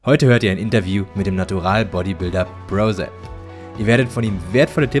Heute hört ihr ein Interview mit dem Natural-Bodybuilder Brosep. Ihr werdet von ihm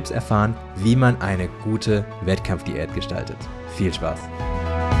wertvolle Tipps erfahren, wie man eine gute Wettkampfdiät gestaltet. Viel Spaß!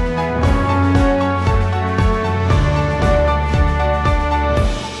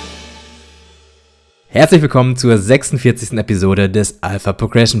 Herzlich willkommen zur 46. Episode des Alpha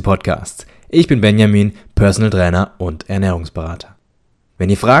Progression Podcasts. Ich bin Benjamin, Personal Trainer und Ernährungsberater. Wenn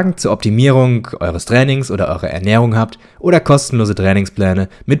ihr Fragen zur Optimierung eures Trainings oder eurer Ernährung habt oder kostenlose Trainingspläne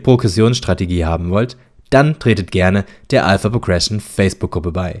mit Progressionsstrategie haben wollt, dann tretet gerne der Alpha Progression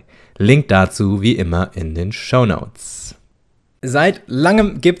Facebook-Gruppe bei. Link dazu wie immer in den Shownotes. Seit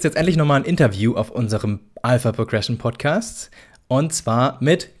langem gibt es jetzt endlich nochmal ein Interview auf unserem Alpha Progression Podcast. Und zwar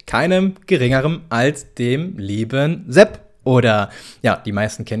mit keinem geringeren als dem lieben Sepp. Oder, ja, die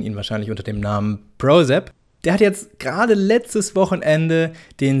meisten kennen ihn wahrscheinlich unter dem Namen Brosep. Der hat jetzt gerade letztes Wochenende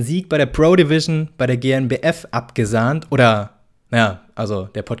den Sieg bei der Pro Division bei der GNBF abgesahnt. Oder, naja, also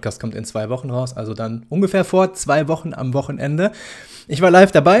der Podcast kommt in 2 Wochen raus, also dann ungefähr vor 2 Wochen am Wochenende. Ich war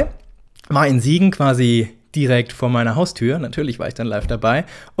live dabei, war in Siegen quasi direkt vor meiner Haustür. Natürlich war ich dann live dabei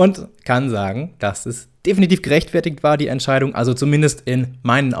und kann sagen, dass es definitiv gerechtfertigt war, die Entscheidung. Also zumindest in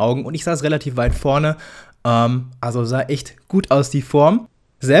meinen Augen. Und ich saß relativ weit vorne, also sah echt gut aus die Form.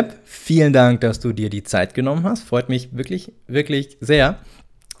 Sepp, vielen Dank, dass du dir die Zeit genommen hast. Freut mich wirklich, wirklich sehr.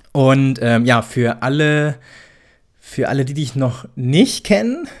 Und ja, für alle, die dich noch nicht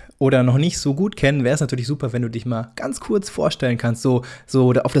kennen oder noch nicht so gut kennen, wäre es natürlich super, wenn du dich mal ganz kurz vorstellen kannst. So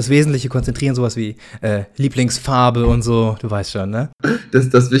auf das Wesentliche konzentrieren, sowas wie Lieblingsfarbe und so. Du weißt schon, ne? Das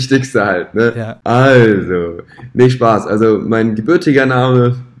ist das Wichtigste halt, ne? Ja. Also, nicht Spaß. Also, mein gebürtiger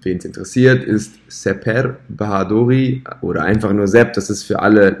Name, wen es interessiert, ist Sepper Bahadori oder einfach nur Sepp. Das ist für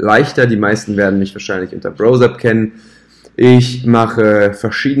alle leichter. Die meisten werden mich wahrscheinlich unter Brosep kennen. Ich mache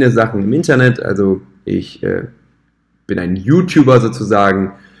verschiedene Sachen im Internet. Also ich bin ein YouTuber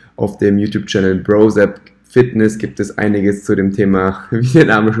sozusagen. Auf dem YouTube-Channel Brosep Fitness gibt es einiges zu dem Thema, wie der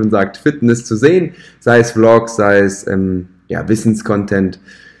Name schon sagt, Fitness zu sehen. Sei es Vlogs, sei es Wissenscontent.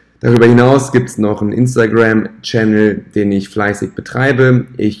 Darüber hinaus gibt es noch einen Instagram-Channel, den ich fleißig betreibe.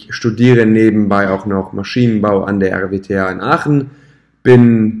 Ich studiere nebenbei auch noch Maschinenbau an der RWTH in Aachen.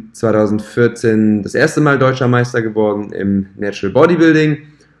 Bin 2014 das erste Mal Deutscher Meister geworden im Natural-Bodybuilding.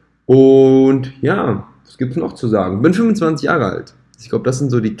 Und ja, was gibt es noch zu sagen? Bin 25 Jahre alt. Ich glaube, das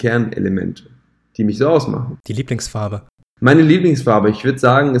sind so die Kernelemente, die mich so ausmachen. Die Lieblingsfarbe? Meine Lieblingsfarbe, ich würde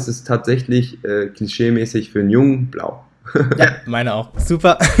sagen, es ist tatsächlich klischeemäßig für einen Jungen blau. Ja, meine auch.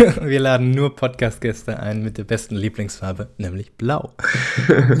 Super. Wir laden nur Podcast-Gäste ein mit der besten Lieblingsfarbe, nämlich blau.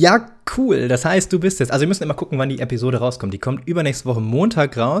 Ja, cool. Das heißt, du bist jetzt, also wir müssen immer gucken, wann die Episode rauskommt. Die kommt übernächste Woche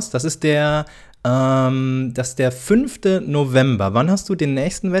Montag raus. Das ist der 5. November. Wann hast du den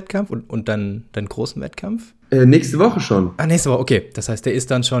nächsten Wettkampf und dann deinen großen Wettkampf? Nächste Woche schon. Ah, nächste Woche, okay. Das heißt, der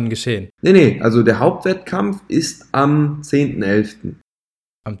ist dann schon geschehen. Nee, also der Hauptwettkampf ist am 10.11.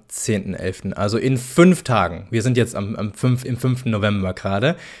 Am 10.11., also in 5 Tagen. Wir sind jetzt im 5. November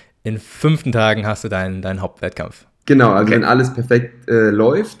gerade. In 5 Tagen hast du deinen Hauptwettkampf. Genau, also wenn alles perfekt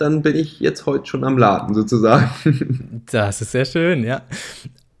läuft, dann bin ich jetzt heute schon am Laden sozusagen. Das ist sehr schön, ja.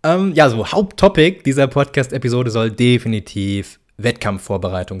 Ja, so Haupttopic dieser Podcast-Episode soll definitiv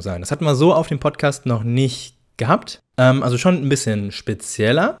Wettkampfvorbereitung sein. Das hatten wir so auf dem Podcast noch nicht gehabt. Also schon ein bisschen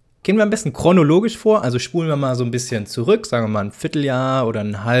spezieller. Gehen wir am besten chronologisch vor, also spulen wir mal so ein bisschen zurück, sagen wir mal ein Vierteljahr oder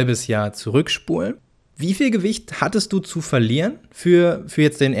ein halbes Jahr zurückspulen. Wie viel Gewicht hattest du zu verlieren für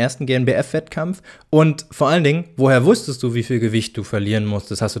jetzt den ersten GNBF-Wettkampf? Und vor allen Dingen, woher wusstest du, wie viel Gewicht du verlieren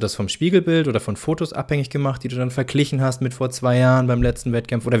musstest? Hast du das vom Spiegelbild oder von Fotos abhängig gemacht, die du dann verglichen hast mit vor 2 Jahren beim letzten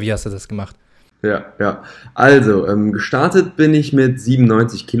Wettkampf? Oder wie hast du das gemacht? Ja. Also, gestartet bin ich mit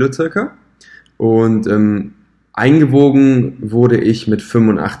 97 Kilo circa und eingewogen wurde ich mit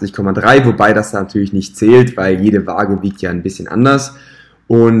 85,3, wobei das natürlich nicht zählt, weil jede Waage wiegt ja ein bisschen anders.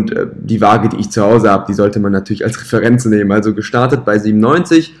 Und die Waage, die ich zu Hause habe, die sollte man natürlich als Referenz nehmen. Also gestartet bei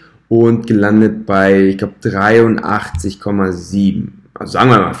 97 und gelandet bei, ich glaube, 83,7. Also sagen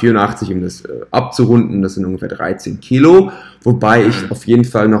wir mal 84, um das abzurunden, das sind ungefähr 13 Kilo. Wobei ich auf jeden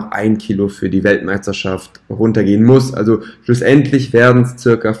Fall noch 1 Kilo für die Weltmeisterschaft runtergehen muss. Also schlussendlich werden es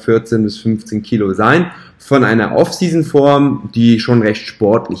circa 14 bis 15 Kilo sein. Von einer Off-Season-Form, die schon recht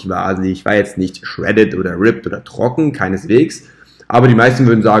sportlich war. Also ich war jetzt nicht shredded oder ripped oder trocken, keineswegs. Aber die meisten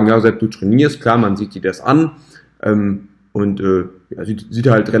würden sagen, ja, Sepp, du trainierst, klar, man sieht dir das an. Sieht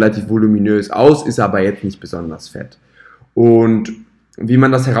halt relativ voluminös aus, ist aber jetzt nicht besonders fett. Und wie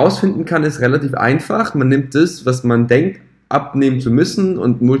man das herausfinden kann, ist relativ einfach. Man nimmt das, was man denkt, abnehmen zu müssen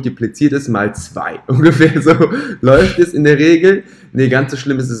und multipliziert es mal 2. Ungefähr so läuft es in der Regel. Nee, ganz so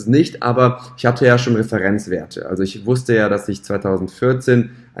schlimm ist es nicht, aber ich hatte ja schon Referenzwerte. Also ich wusste ja, dass ich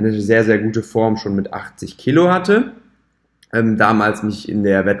 2014 eine sehr, sehr gute Form schon mit 80 Kilo hatte. Damals mich in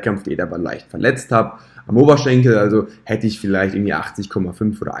der Wettkampfdiät aber leicht verletzt habe am Oberschenkel, also hätte ich vielleicht irgendwie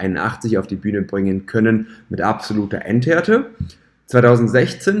 80,5 oder 81 auf die Bühne bringen können mit absoluter Endhärte.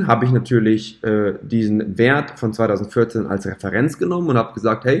 2016 habe ich natürlich diesen Wert von 2014 als Referenz genommen und habe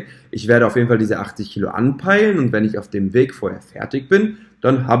gesagt, hey, ich werde auf jeden Fall diese 80 Kilo anpeilen und wenn ich auf dem Weg vorher fertig bin,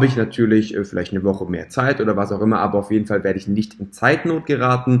 dann habe ich natürlich vielleicht eine Woche mehr Zeit oder was auch immer, aber auf jeden Fall werde ich nicht in Zeitnot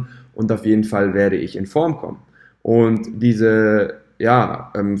geraten und auf jeden Fall werde ich in Form kommen. Und diese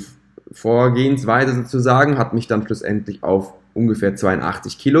Vorgehensweise sozusagen hat mich dann schlussendlich auf ungefähr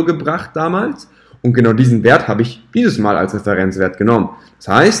 82 Kilo gebracht damals. Und genau diesen Wert habe ich dieses Mal als Referenzwert genommen. Das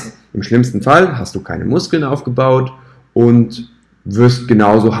heißt, im schlimmsten Fall hast du keine Muskeln aufgebaut und wirst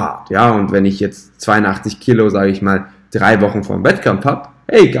genauso hart. Ja, und wenn ich jetzt 82 Kilo, sage ich mal, 3 Wochen vor dem Wettkampf habe,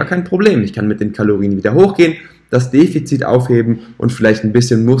 hey, gar kein Problem. Ich kann mit den Kalorien wieder hochgehen, das Defizit aufheben und vielleicht ein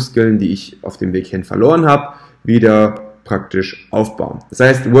bisschen Muskeln, die ich auf dem Weg hin verloren habe, wieder praktisch aufbauen. Das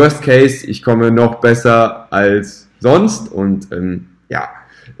heißt, worst case, ich komme noch besser als sonst und im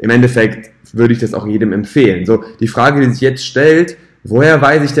Endeffekt würde ich das auch jedem empfehlen. So, die Frage, die sich jetzt stellt, woher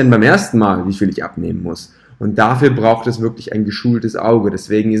weiß ich denn beim ersten Mal, wie viel ich abnehmen muss? Und dafür braucht es wirklich ein geschultes Auge.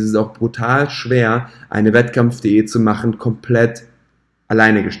 Deswegen ist es auch brutal schwer, eine Wettkampfdiät zu machen, komplett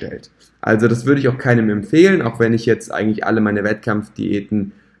alleine gestellt. Also das würde ich auch keinem empfehlen, auch wenn ich jetzt eigentlich alle meine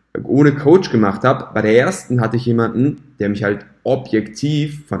Wettkampfdiäten ohne Coach gemacht habe. Bei der ersten hatte ich jemanden, der mich halt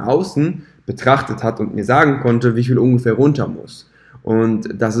objektiv von außen betrachtet hat und mir sagen konnte, wie viel ungefähr runter muss. Und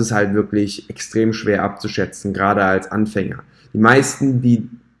das ist halt wirklich extrem schwer abzuschätzen, gerade als Anfänger. Die meisten, die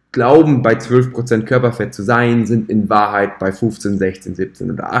glauben, bei 12% Körperfett zu sein, sind in Wahrheit bei 15, 16, 17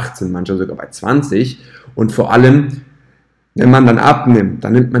 oder 18, manche sogar bei 20. Und vor allem, wenn man dann abnimmt,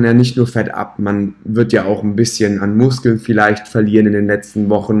 dann nimmt man ja nicht nur Fett ab, man wird ja auch ein bisschen an Muskeln vielleicht verlieren in den letzten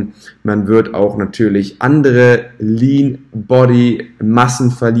Wochen. Man wird auch natürlich andere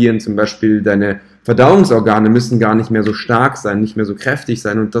Lean-Body-Massen verlieren, zum Beispiel deine Verdauungsorgane müssen gar nicht mehr so stark sein, nicht mehr so kräftig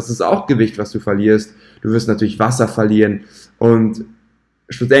sein und das ist auch Gewicht, was du verlierst. Du wirst natürlich Wasser verlieren und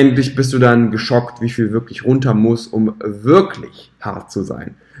schlussendlich bist du dann geschockt, wie viel wirklich runter muss, um wirklich hart zu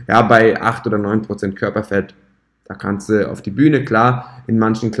sein. Ja, bei 8 oder 9% Körperfett, da kannst du auf die Bühne, klar, in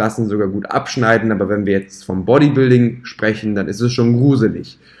manchen Klassen sogar gut abschneiden, aber wenn wir jetzt vom Bodybuilding sprechen, dann ist es schon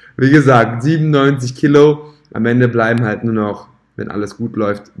gruselig. Wie gesagt, 97 Kilo, am Ende bleiben halt nur noch, wenn alles gut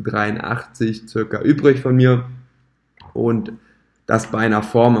läuft, 83 circa übrig von mir und das bei einer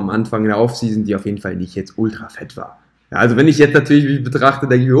Form am Anfang der Offseason, die auf jeden Fall nicht jetzt ultra fett war. Ja, also wenn ich jetzt natürlich mich betrachte,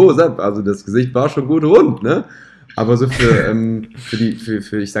 denke ich, oh, also das Gesicht war schon gut rund, ne? Aber so für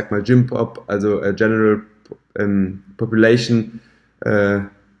ich sag mal Gym Pop, also General Population,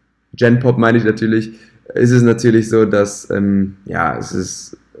 Gen Pop meine ich natürlich, ist es natürlich so, dass es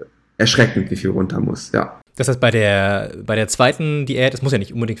ist erschreckend, wie viel runter muss, ja. Das heißt, bei der zweiten Diät, das muss ja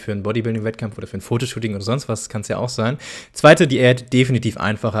nicht unbedingt für einen Bodybuilding-Wettkampf oder für ein Fotoshooting oder sonst was, kann es ja auch sein. Zweite Diät definitiv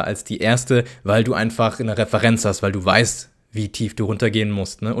einfacher als die erste, weil du einfach eine Referenz hast, weil du weißt, wie tief du runtergehen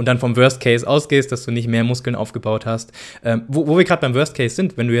musst, ne? Und dann vom Worst Case ausgehst, dass du nicht mehr Muskeln aufgebaut hast. Wo wir gerade beim Worst Case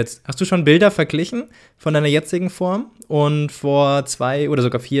sind, hast du schon Bilder verglichen von deiner jetzigen Form und vor 2 oder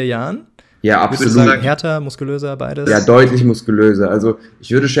sogar 4 Jahren? Ja, absolut. Würdest du sagen, härter, muskulöser, beides? Ja, deutlich muskulöser. Also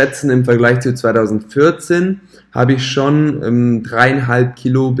ich würde schätzen, im Vergleich zu 2014 habe ich schon 3,5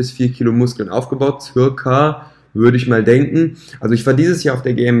 Kilo bis 4 Kilo Muskeln aufgebaut, circa, würde ich mal denken. Also ich war dieses Jahr auf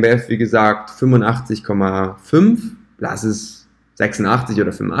der GmbF, wie gesagt, 85,5, lass es 86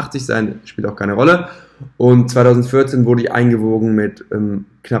 oder 85 sein, spielt auch keine Rolle. Und 2014 wurde ich eingewogen mit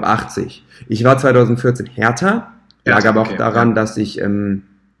knapp 80. Ich war 2014 härter, lag aber auch daran, dass ich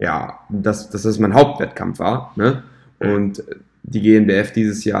dass das mein Hauptwettkampf war, ne? Und die GmbF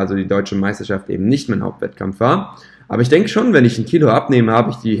dieses Jahr, also die deutsche Meisterschaft, eben nicht mein Hauptwettkampf war. Aber ich denke schon, wenn ich 1 Kilo abnehme, habe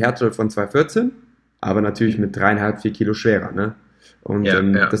ich die Härte von 2014, aber natürlich mit 3,5, 4 Kilo schwerer, ne? Und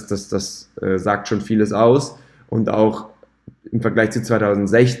das sagt schon vieles aus. Und auch im Vergleich zu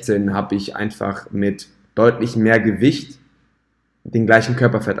 2016 habe ich einfach mit deutlich mehr Gewicht den gleichen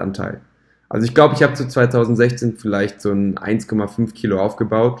Körperfettanteil. Also ich glaube, ich habe zu 2016 vielleicht so ein 1,5 Kilo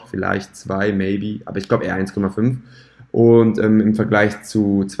aufgebaut, vielleicht 2, maybe, aber ich glaube eher 1,5. Und im Vergleich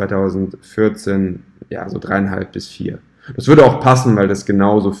zu 2014, ja, so 3,5 bis 4. Das würde auch passen, weil das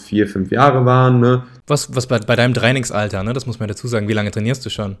genauso 4, 5 Jahre waren, ne? Was bei deinem Trainingsalter, ne? Das muss man dazu sagen, wie lange trainierst du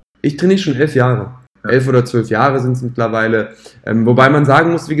schon? Ich trainiere schon 11 Jahre. 11 oder 12 Jahre sind es mittlerweile. Wobei man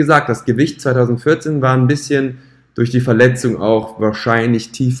sagen muss, wie gesagt, das Gewicht 2014 war ein bisschen durch die Verletzung auch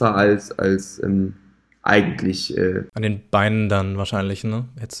wahrscheinlich tiefer als eigentlich. An den Beinen dann wahrscheinlich, ne?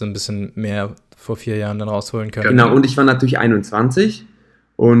 Hättest du ein bisschen mehr vor 4 Jahren dann rausholen können. Genau, und ich war natürlich 21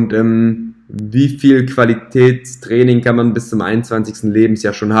 und wie viel Qualitätstraining kann man bis zum 21.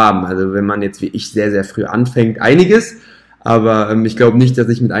 Lebensjahr schon haben? Also wenn man jetzt wie ich sehr, sehr früh anfängt, einiges, aber ich glaube nicht, dass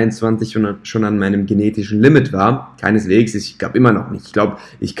ich mit 21 schon an meinem genetischen Limit war. Keineswegs, ich glaube immer noch nicht. Ich glaube,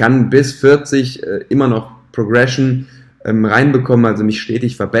 ich kann bis 40 immer noch Progression reinbekommen, also mich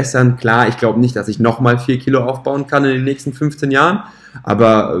stetig verbessern. Klar, ich glaube nicht, dass ich nochmal 4 Kilo aufbauen kann in den nächsten 15 Jahren,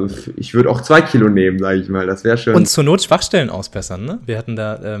 aber ich würde auch 2 Kilo nehmen, sage ich mal, das wäre schon... Und zur Not Schwachstellen ausbessern, ne? Wir hatten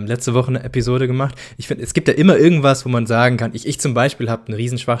da letzte Woche eine Episode gemacht. Ich finde, es gibt ja immer irgendwas, wo man sagen kann, ich zum Beispiel habe eine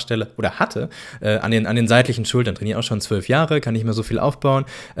Riesenschwachstelle oder hatte an den seitlichen Schultern, trainiere auch schon 12 Jahre, kann nicht mehr so viel aufbauen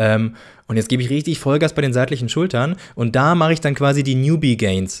und jetzt gebe ich richtig Vollgas bei den seitlichen Schultern und da mache ich dann quasi die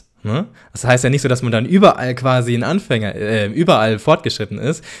Newbie-Gains. Ne? Das heißt ja nicht so, dass man dann überall quasi ein Anfänger, überall fortgeschritten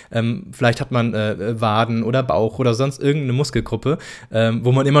ist. Vielleicht hat man Waden oder Bauch oder sonst irgendeine Muskelgruppe,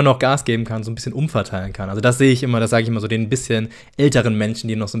 wo man immer noch Gas geben kann, so ein bisschen umverteilen kann. Also das sehe ich immer, das sage ich immer so den bisschen älteren Menschen,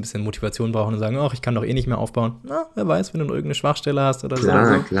 die noch so ein bisschen Motivation brauchen und sagen, ach, ich kann doch eh nicht mehr aufbauen. Na, wer weiß, wenn du irgendeine Schwachstelle hast oder klar,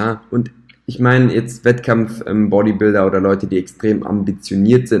 so. Klar, klar. Und ich meine jetzt Wettkampf-Bodybuilder oder Leute, die extrem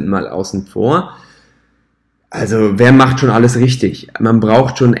ambitioniert sind, mal außen vor. Also wer macht schon alles richtig? Man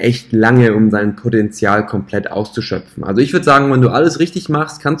braucht schon echt lange, um sein Potenzial komplett auszuschöpfen. Also ich würde sagen, wenn du alles richtig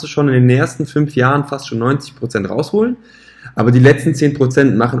machst, kannst du schon in den ersten 5 Jahren fast schon 90% rausholen. Aber die letzten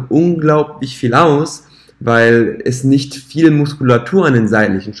 10% machen unglaublich viel aus, weil es nicht viel Muskulatur an den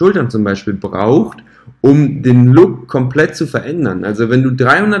seitlichen Schultern zum Beispiel braucht, um den Look komplett zu verändern. Also wenn du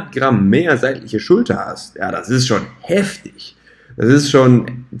 300 Gramm mehr seitliche Schulter hast, ja, das ist schon heftig. Das ist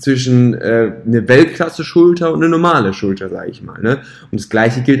schon zwischen eine Weltklasse-Schulter und eine normale Schulter, sage ich mal. Ne? Und das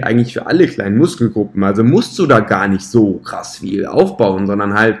Gleiche gilt eigentlich für alle kleinen Muskelgruppen. Also musst du da gar nicht so krass viel aufbauen,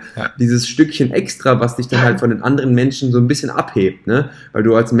 sondern halt dieses Stückchen extra, was dich dann halt von den anderen Menschen so ein bisschen abhebt. Ne? Weil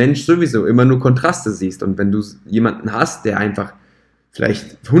du als Mensch sowieso immer nur Kontraste siehst. Und wenn du jemanden hast, der einfach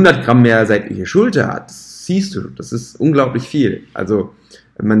vielleicht 100 Gramm mehr seitliche Schulter hat, das siehst du, das ist unglaublich viel. Also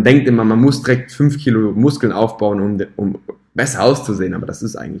man denkt immer, man muss direkt 5 Kilo Muskeln aufbauen, um besser auszusehen, aber das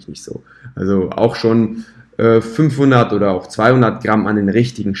ist eigentlich nicht so. Also auch schon 500 oder auch 200 Gramm an den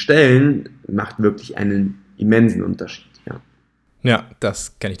richtigen Stellen macht wirklich einen immensen Unterschied. Ja,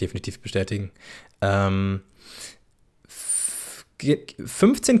 das kann ich definitiv bestätigen.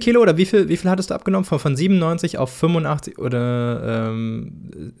 15 Kilo oder wie viel hattest du abgenommen? Von 97 auf 85 oder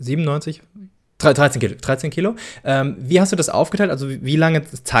 97? 13 Kilo. Wie hast du das aufgeteilt? Also wie lange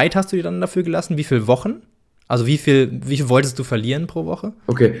Zeit hast du dir dann dafür gelassen? Wie viele Wochen? Also wie viel wolltest du verlieren pro Woche?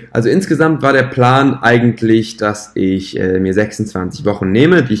 Okay, also insgesamt war der Plan eigentlich, dass ich mir 26 Wochen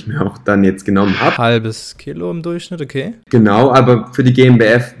nehme, die ich mir auch dann jetzt genommen habe. Halbes Kilo im Durchschnitt, okay. Genau, aber für die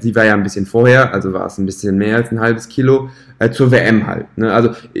GmbF, die war ja ein bisschen vorher, also war es ein bisschen mehr als ein halbes Kilo, zur WM halt. Ne?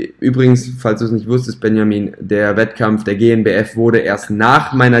 Also übrigens, falls du es nicht wusstest, Benjamin, der Wettkampf der GmbF wurde erst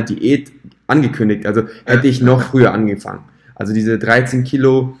nach meiner Diät angekündigt, also hätte ich noch früher angefangen. Also diese 13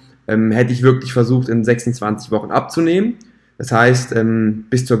 Kilo hätte ich wirklich versucht, in 26 Wochen abzunehmen. Das heißt,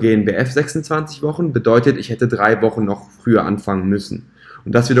 bis zur GNBF 26 Wochen bedeutet, ich hätte 3 Wochen noch früher anfangen müssen.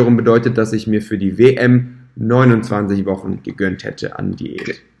 Und das wiederum bedeutet, dass ich mir für die WM 29 Wochen gegönnt hätte an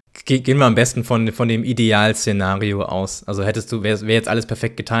Diät. Gehen wir am besten von dem Idealszenario aus. Also wäre jetzt alles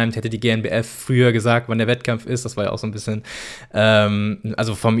perfekt getimed, hätte die GNBF früher gesagt, wann der Wettkampf ist. Das war ja auch so ein bisschen,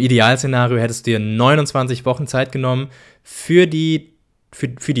 also vom Idealszenario hättest du dir 29 Wochen Zeit genommen für die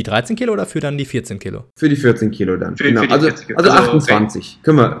 13 Kilo oder für dann die 14 Kilo? Für die 14 Kilo dann. Genau. Also 28.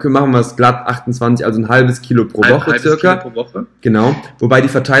 Okay. Machen wir es glatt, 28, also ein halbes Kilo pro Woche circa. Kilo pro Woche. Genau. Wobei die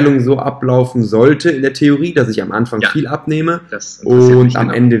Verteilung so ablaufen sollte in der Theorie, dass ich am Anfang viel abnehme und am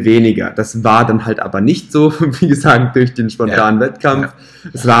Ende weniger. Das war dann halt aber nicht so, wie gesagt, durch den spontanen Wettkampf.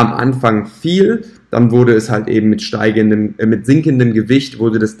 Es war am Anfang viel, dann wurde es halt eben mit sinkendem Gewicht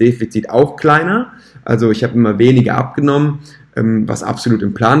wurde das Defizit auch kleiner. Also ich habe immer weniger abgenommen, was absolut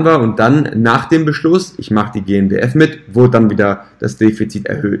im Plan war, und dann nach dem Beschluss, ich mache die GNBF mit, wurde dann wieder das Defizit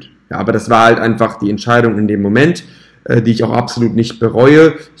erhöht. Ja, aber das war halt einfach die Entscheidung in dem Moment, die ich auch absolut nicht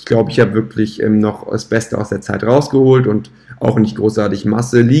bereue. Ich glaube, ich habe wirklich noch das Beste aus der Zeit rausgeholt und auch nicht großartig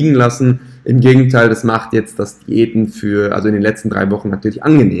Masse liegen lassen. Im Gegenteil, das macht jetzt das Diäten also in den letzten 3 Wochen natürlich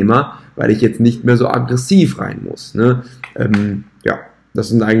angenehmer, weil ich jetzt nicht mehr so aggressiv rein muss. Ne? Das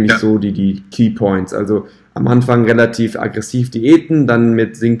sind eigentlich so die Key Points. Also am Anfang relativ aggressiv Diäten, dann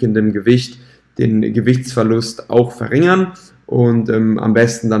mit sinkendem Gewicht den Gewichtsverlust auch verringern und am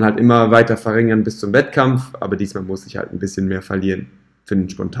besten dann halt immer weiter verringern bis zum Wettkampf, aber diesmal muss ich halt ein bisschen mehr verlieren für den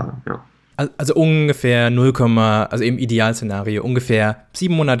Spontan, ja. Also ungefähr 0, also im Idealszenario ungefähr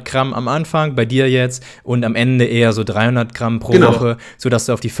 700 Gramm am Anfang, bei dir jetzt, und am Ende eher so 300 Gramm pro Woche, sodass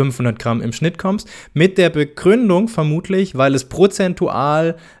du auf die 500 Gramm im Schnitt kommst. Mit der Begründung vermutlich, weil es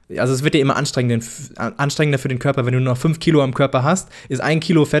prozentual, also es wird ja immer anstrengender für den Körper, wenn du noch 5 Kilo am Körper hast, ist 1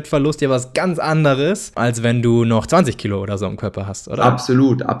 Kilo Fettverlust ja was ganz anderes, als wenn du noch 20 Kilo oder so am Körper hast, oder?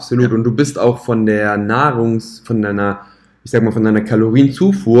 Absolut. Ja. Und du bist auch von der von deiner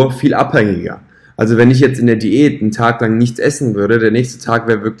Kalorienzufuhr viel abhängiger. Also wenn ich jetzt in der Diät einen Tag lang nichts essen würde, der nächste Tag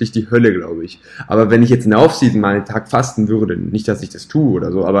wäre wirklich die Hölle, glaube ich. Aber wenn ich jetzt in der Offseason mal einen Tag fasten würde, nicht, dass ich das tue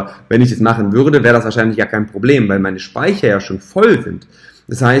oder so, aber wenn ich das machen würde, wäre das wahrscheinlich gar kein Problem, weil meine Speicher ja schon voll sind.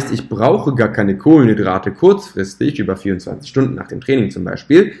 Das heißt, ich brauche gar keine Kohlenhydrate kurzfristig, über 24 Stunden nach dem Training zum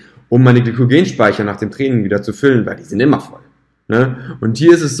Beispiel, um meine Glykogenspeicher nach dem Training wieder zu füllen, weil die sind immer voll. Ne? Und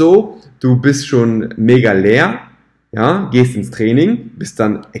hier ist es so, du bist schon mega leer, ja, gehst ins Training, bist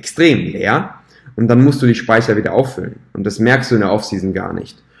dann extrem leer und dann musst du die Speicher wieder auffüllen. Und das merkst du in der Offseason gar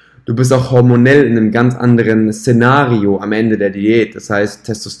nicht. Du bist auch hormonell in einem ganz anderen Szenario am Ende der Diät. Das heißt,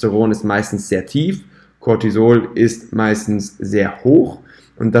 Testosteron ist meistens sehr tief, Cortisol ist meistens sehr hoch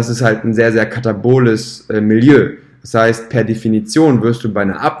und das ist halt ein sehr, sehr kataboles Milieu. Das heißt, per Definition wirst du bei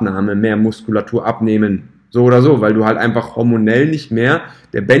einer Abnahme mehr Muskulatur abnehmen, so oder so, weil du halt einfach hormonell nicht mehr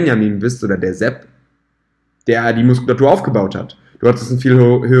der Benjamin bist oder der Sepp, der die Muskulatur aufgebaut hat. Du hattest einen viel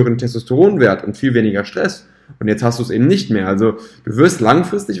höheren Testosteronwert und viel weniger Stress. Und jetzt hast du es eben nicht mehr. Also du wirst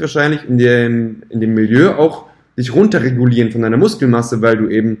langfristig wahrscheinlich in dem Milieu auch dich runterregulieren von deiner Muskelmasse, weil du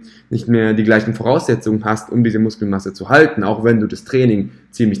eben nicht mehr die gleichen Voraussetzungen hast, um diese Muskelmasse zu halten, auch wenn du das Training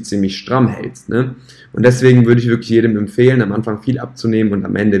ziemlich stramm hältst. Ne? Und deswegen würde ich wirklich jedem empfehlen, am Anfang viel abzunehmen und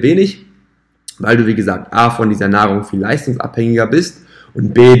am Ende wenig, weil du, wie gesagt, A, von dieser Nahrung viel leistungsabhängiger bist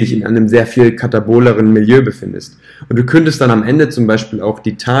und B, dich in einem sehr viel kataboleren Milieu befindest. Und du könntest dann am Ende zum Beispiel auch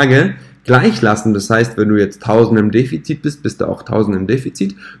die Tage gleich lassen. Das heißt, wenn du jetzt 1000 im Defizit bist, bist du auch 1000 im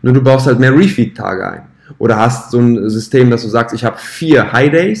Defizit. Nur du baust halt mehr Refeed-Tage ein. Oder hast so ein System, dass du sagst, ich habe 4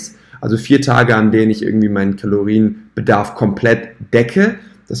 High Days, also 4 Tage, an denen ich irgendwie meinen Kalorienbedarf komplett decke.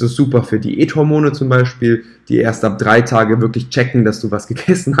 Das ist super für Diäthormone zum Beispiel, die erst ab 3 Tage wirklich checken, dass du was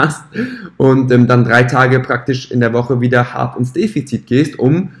gegessen hast und dann 3 Tage praktisch in der Woche wieder hart ins Defizit gehst,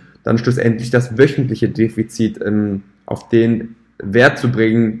 um dann schlussendlich das wöchentliche Defizit auf den Wert zu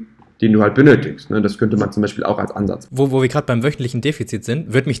bringen, den du halt benötigst. Ne? Das könnte man zum Beispiel auch als Ansatz. Wo wir gerade beim wöchentlichen Defizit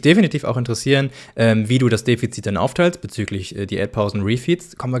sind, würde mich definitiv auch interessieren, wie du das Defizit dann aufteilst, bezüglich Diätpausen,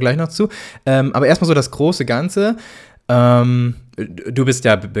 Refeeds, kommen wir gleich noch zu. Aber erstmal so das große Ganze. Du bist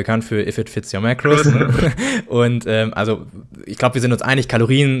ja bekannt für If It Fits Your Macros. Ne? Und also ich glaube, wir sind uns einig,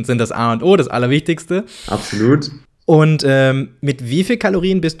 Kalorien sind das A und O, das Allerwichtigste. Absolut. Und mit wie viel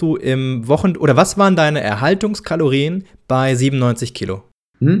Kalorien bist du im oder was waren deine Erhaltungskalorien bei 97 Kilo?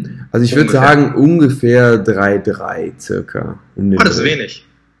 Also ich würde sagen ungefähr 3,3 circa. Das ist wenig.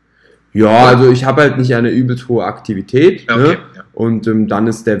 Ja, also ich habe halt nicht eine übelst hohe Aktivität. Okay, ne? ja. Und dann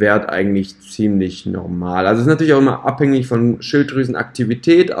ist der Wert eigentlich ziemlich normal. Also es ist natürlich auch immer abhängig von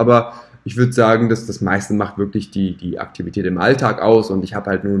Schilddrüsenaktivität, aber ich würde sagen, dass das meiste macht wirklich die Aktivität im Alltag aus und ich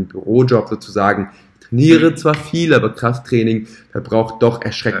habe halt nur einen Bürojob sozusagen. Trainiere zwar viel, aber Krafttraining verbraucht doch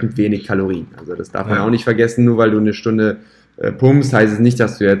erschreckend wenig Kalorien. Also das darf man auch nicht vergessen, nur weil du eine Stunde pumpst, heißt es nicht,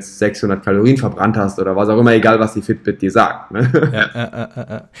 dass du jetzt 600 Kalorien verbrannt hast oder was auch immer, egal was die Fitbit dir sagt. Ne?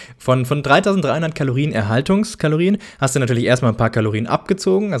 Ja. Von 3300 Kalorien Erhaltungskalorien hast du natürlich erstmal ein paar Kalorien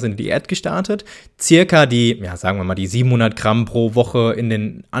abgezogen, also in die Diät gestartet. Circa sagen wir mal, die 700 Gramm pro Woche in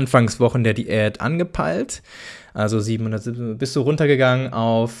den Anfangswochen der Diät angepeilt. Also 700, bist du runtergegangen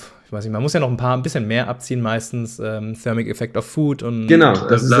auf, ich weiß nicht, man muss ja noch ein bisschen mehr abziehen meistens, Thermic Effect of Food und genau,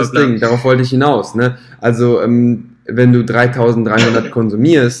 das ist das Ding, darauf wollte ich hinaus. Ne? Also wenn du 3300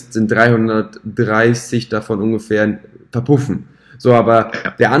 konsumierst, sind 330 davon ungefähr verpuffen. So, aber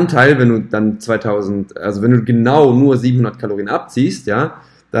der Anteil, wenn du dann wenn du genau nur 700 Kalorien abziehst, ja,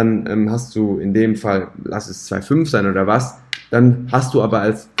 dann hast du in dem Fall, lass es 2,5 sein oder was, dann hast du aber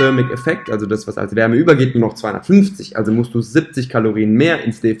als Thermic Effekt, also das, was als Wärme übergeht, nur noch 250. Also musst du 70 Kalorien mehr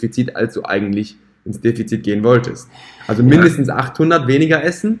ins Defizit, als du eigentlich ins Defizit gehen wolltest. Also mindestens 800 weniger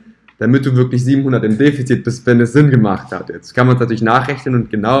essen, damit du wirklich 700 im Defizit bist, wenn es Sinn gemacht hat. Jetzt kann man es natürlich nachrechnen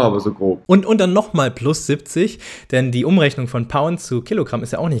und genau, aber so grob. Und dann nochmal plus 70, denn die Umrechnung von Pound zu Kilogramm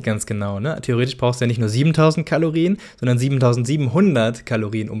ist ja auch nicht ganz genau. Ne? Theoretisch brauchst du ja nicht nur 7000 Kalorien, sondern 7700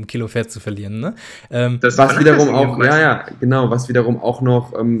 Kalorien, um ein Kilo Fett zu verlieren. Ne? Was wiederum auch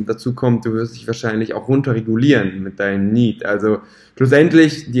noch dazu kommt, du wirst dich wahrscheinlich auch runterregulieren mit deinem Need. Also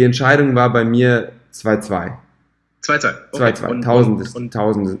schlussendlich, die Entscheidung war bei mir 2,2. 2,2. Okay.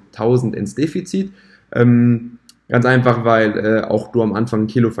 2,2. 1000 ins Defizit. Ganz einfach, weil auch du am Anfang ein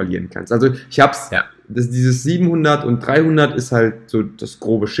Kilo verlieren kannst. Also dieses 700 und 300 ist halt so das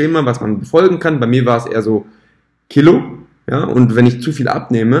grobe Schema, was man befolgen kann. Bei mir war es eher so Kilo, ja, und wenn ich zu viel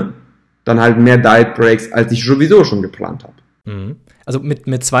abnehme, dann halt mehr Diet Breaks, als ich sowieso schon geplant habe. Also mit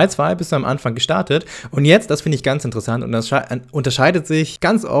 2,2 bist du am Anfang gestartet und jetzt, das finde ich ganz interessant und das unterscheidet sich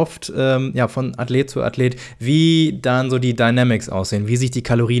ganz oft von Athlet zu Athlet, wie dann so die Dynamics aussehen, wie sich die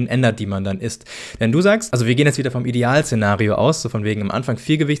Kalorien ändert, die man dann isst. Denn du sagst, also wir gehen jetzt wieder vom Idealszenario aus, so von wegen am Anfang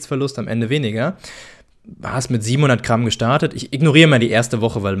viel Gewichtsverlust, am Ende weniger. Du hast mit 700 Gramm gestartet. Ich ignoriere mal die erste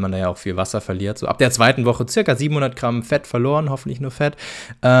Woche, weil man da ja auch viel Wasser verliert. So ab der zweiten Woche circa 700 Gramm Fett verloren, hoffentlich nur Fett.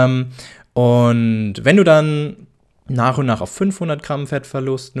 Und wenn du dann nach und nach auf 500 Gramm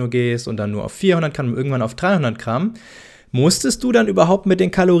Fettverlust nur gehst und dann nur auf 400 Gramm, irgendwann auf 300 Gramm, musstest du dann überhaupt mit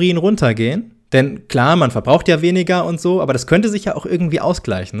den Kalorien runtergehen? Denn klar, man verbraucht ja weniger und so, aber das könnte sich ja auch irgendwie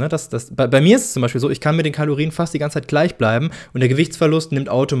ausgleichen. Ne? Bei mir ist es zum Beispiel so, ich kann mit den Kalorien fast die ganze Zeit gleich bleiben und der Gewichtsverlust nimmt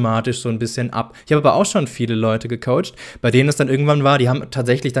automatisch so ein bisschen ab. Ich habe aber auch schon viele Leute gecoacht, bei denen es dann irgendwann war, die haben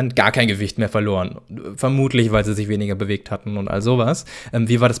tatsächlich dann gar kein Gewicht mehr verloren. Vermutlich, weil sie sich weniger bewegt hatten und all sowas.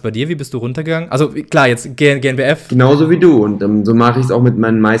 Wie war das bei dir? Wie bist du runtergegangen? Also klar, jetzt GNBF. Genauso wie du und so mache ich es auch mit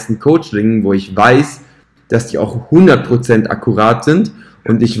meinen meisten Coachlingen, wo ich weiß, dass die auch 100% akkurat sind.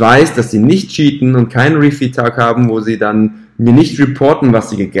 Und ich weiß, dass sie nicht cheaten und keinen Refeed-Tag haben, wo sie dann mir nicht reporten,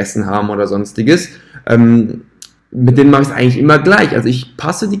 was sie gegessen haben oder sonstiges. Mit denen mache ich es eigentlich immer gleich. Also ich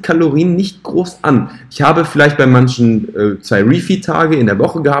passe die Kalorien nicht groß an. Ich habe vielleicht bei manchen 2 Refeed-Tage in der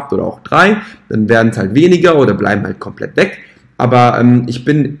Woche gehabt oder auch 3. Dann werden es halt weniger oder bleiben halt komplett weg. Aber ich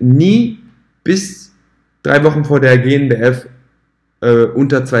bin nie bis 3 Wochen vor der GNBF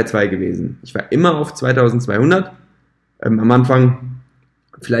unter 2,2 gewesen. Ich war immer auf 2200. Am Anfang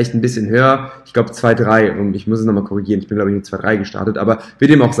vielleicht ein bisschen höher, ich glaube 2,3, und ich muss es nochmal korrigieren, ich bin glaube ich mit 2,3 gestartet, aber wie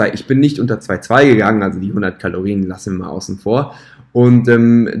dem auch sei, ich bin nicht unter 2,2 gegangen, also die 100 Kalorien lassen wir mal außen vor, und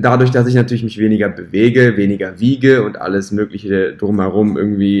dadurch, dass ich natürlich mich weniger bewege, weniger wiege und alles mögliche drumherum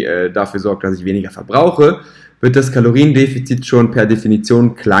irgendwie dafür sorgt, dass ich weniger verbrauche, wird das Kaloriendefizit schon per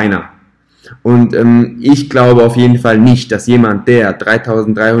Definition kleiner. Und ich glaube auf jeden Fall nicht, dass jemand, der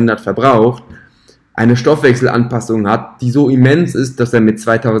 3300 verbraucht, eine Stoffwechselanpassung hat, die so immens ist, dass er mit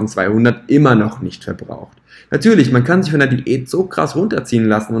 2200 immer noch nicht verbraucht. Natürlich, man kann sich von der Diät so krass runterziehen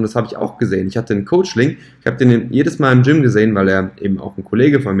lassen, und das habe ich auch gesehen. Ich hatte einen Coachling, ich habe den jedes Mal im Gym gesehen, weil er eben auch ein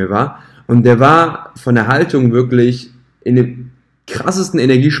Kollege von mir war, und der war von der Haltung wirklich in dem krassesten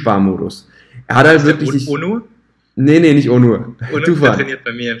Energiesparmodus. Er hat halt wirklich sich... UNO? Nee, nicht Onur. Der trainiert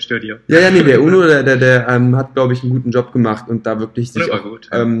bei mir im Studio. Der Onur, der hat, glaube ich, einen guten Job gemacht und da wirklich sich auch,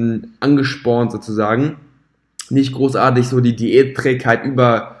 angespornt sozusagen, nicht großartig so die Diätträgheit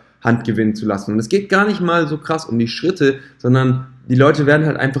überhand gewinnen zu lassen. Und es geht gar nicht mal so krass um die Schritte, sondern die Leute werden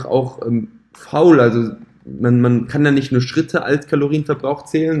halt einfach auch faul. Also man kann ja nicht nur Schritte als Kalorienverbrauch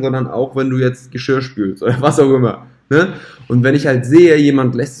zählen, sondern auch, wenn du jetzt Geschirr spülst oder was auch immer. Ne? Und wenn ich halt sehe,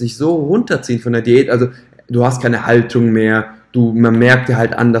 jemand lässt sich so runterziehen von der Diät, also du hast keine Haltung mehr, man merkt dir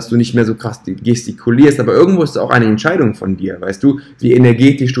halt an, dass du nicht mehr so krass gestikulierst, aber irgendwo ist es auch eine Entscheidung von dir, weißt du, wie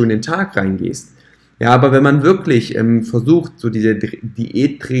energetisch du in den Tag reingehst. Ja, aber wenn man wirklich versucht, so diese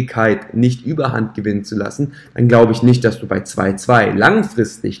Diätträgheit nicht überhand gewinnen zu lassen, dann glaube ich nicht, dass du bei 2,2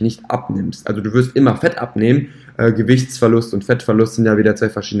 langfristig nicht abnimmst. Also du wirst immer Fett abnehmen, Gewichtsverlust und Fettverlust sind ja wieder 2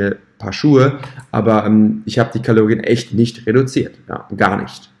 verschiedene Paar Schuhe, aber ich habe die Kalorien echt nicht reduziert, ja, gar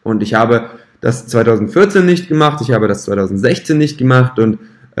nicht. Und ich habe das 2014 nicht gemacht, ich habe das 2016 nicht gemacht, und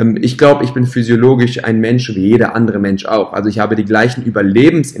ich glaube, ich bin physiologisch ein Mensch wie jeder andere Mensch auch. Also ich habe die gleichen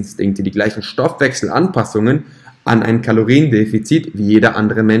Überlebensinstinkte, die gleichen Stoffwechselanpassungen an ein Kaloriendefizit wie jeder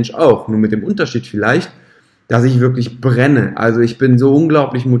andere Mensch auch. Nur mit dem Unterschied vielleicht, dass ich wirklich brenne. Also ich bin so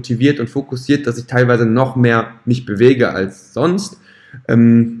unglaublich motiviert und fokussiert, dass ich teilweise noch mehr mich bewege als sonst.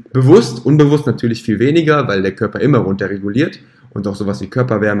 Bewusst, unbewusst natürlich viel weniger, weil der Körper immer runterreguliert. Und auch sowas wie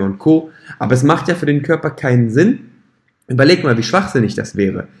Körperwärme und Co. Aber es macht ja für den Körper keinen Sinn. Überleg mal, wie schwachsinnig das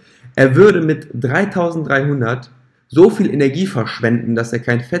wäre. Er würde mit 3300 so viel Energie verschwenden, dass er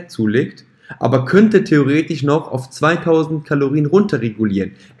kein Fett zulegt, aber könnte theoretisch noch auf 2000 Kalorien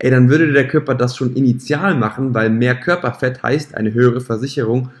runterregulieren. Dann würde der Körper das schon initial machen, weil mehr Körperfett heißt eine höhere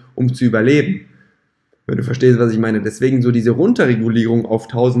Versicherung, um zu überleben. Wenn du verstehst, was ich meine. Deswegen so diese Runterregulierung auf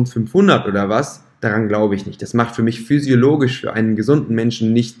 1500 oder was, daran glaube ich nicht. Das macht für mich physiologisch für einen gesunden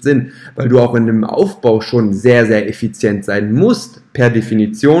Menschen nicht Sinn, weil du auch in einem Aufbau schon sehr, sehr effizient sein musst, per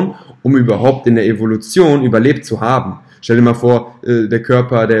Definition, um überhaupt in der Evolution überlebt zu haben. Stell dir mal vor, der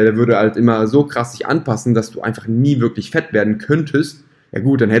Körper, der würde halt immer so krass sich anpassen, dass du einfach nie wirklich fett werden könntest. Ja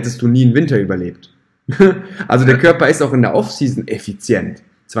gut, dann hättest du nie einen Winter überlebt. Also der Körper ist auch in der Off-Season effizient.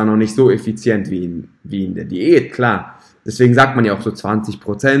 zwar noch nicht so effizient wie in der Diät, klar. Deswegen sagt man ja auch so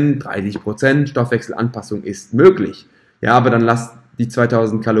 20%, 30% Stoffwechselanpassung ist möglich. Ja, aber dann lass die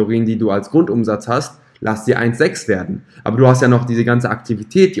 2000 Kalorien, die du als Grundumsatz hast, lass sie 1,6 werden. Aber du hast ja noch diese ganze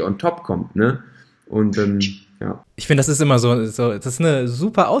Aktivität, die on top kommt, ne? Und ja. Ich finde, das ist immer so, das ist eine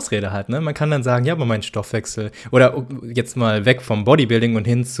super Ausrede halt, ne? Man kann dann sagen, ja, aber mein Stoffwechsel, oder jetzt mal weg vom Bodybuilding und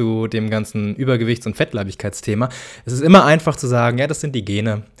hin zu dem ganzen Übergewichts- und Fettleibigkeitsthema. Es ist immer einfach zu sagen, ja, das sind die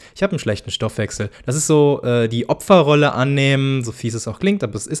Gene. Ich habe einen schlechten Stoffwechsel. Das ist so die Opferrolle annehmen, so fies es auch klingt,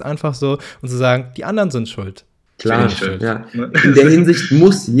 aber es ist einfach so. Und zu sagen, die anderen sind schuld. Klar, ja. In der Hinsicht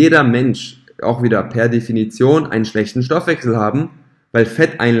muss jeder Mensch auch wieder per Definition einen schlechten Stoffwechsel haben, weil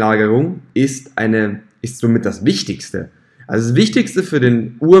Fetteinlagerung ist somit das Wichtigste. Also das Wichtigste für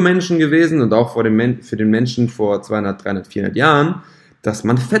den Urmenschen gewesen und auch für den Menschen vor 200, 300, 400 Jahren, dass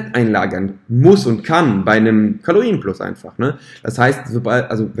man Fett einlagern muss und kann bei einem Kalorienplus einfach. Ne? Das heißt,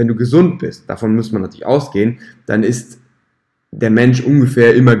 wenn du gesund bist, davon muss man natürlich ausgehen, dann ist der Mensch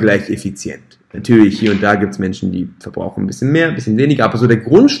ungefähr immer gleich effizient. Natürlich, hier und da gibt es Menschen, die verbrauchen ein bisschen mehr, ein bisschen weniger, aber so der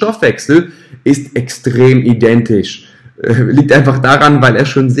Grundstoffwechsel ist extrem identisch. Liegt einfach daran, weil er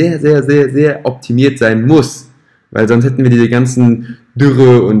schon sehr, sehr, sehr, sehr optimiert sein muss. Weil sonst hätten wir diese ganzen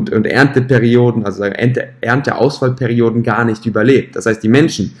Dürre- und Ernteperioden, also Ernteausfallperioden gar nicht überlebt. Das heißt, die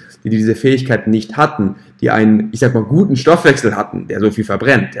Menschen, die diese Fähigkeiten nicht hatten, die einen, ich sag mal, guten Stoffwechsel hatten, der so viel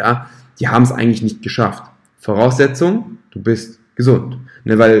verbrennt, ja, die haben es eigentlich nicht geschafft. Voraussetzung, du bist gesund.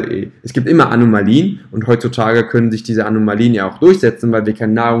 Ne, weil es gibt immer Anomalien und heutzutage können sich diese Anomalien ja auch durchsetzen, weil wir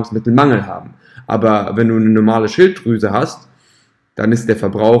keinen Nahrungsmittelmangel haben. Aber wenn du eine normale Schilddrüse hast, dann ist der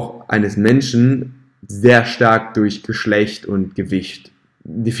Verbrauch eines Menschen sehr stark durch Geschlecht und Gewicht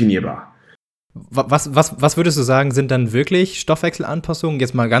definierbar. Was würdest du sagen, sind dann wirklich Stoffwechselanpassungen?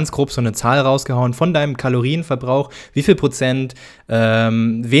 Jetzt mal ganz grob so eine Zahl rausgehauen von deinem Kalorienverbrauch. Wie viel Prozent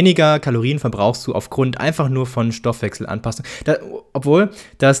weniger Kalorien verbrauchst du aufgrund einfach nur von Stoffwechselanpassung? Obwohl,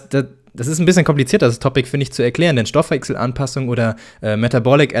 das ist ein bisschen komplizierter, das Topic, finde ich, zu erklären, denn Stoffwechselanpassung oder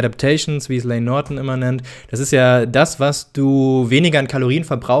Metabolic Adaptations, wie es Lane Norton immer nennt, das ist ja das, was du weniger an Kalorien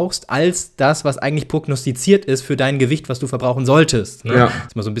verbrauchst, als das, was eigentlich prognostiziert ist für dein Gewicht, was du verbrauchen solltest. Ne? Ja.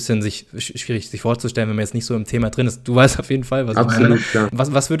 Ist mal so ein bisschen schwierig sich vorzustellen, wenn man jetzt nicht so im Thema drin ist. Du weißt auf jeden Fall, was ich meine. Klar.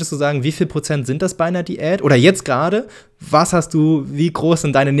 Was würdest du sagen, wie viel Prozent sind das bei einer Diät? Oder jetzt gerade, wie groß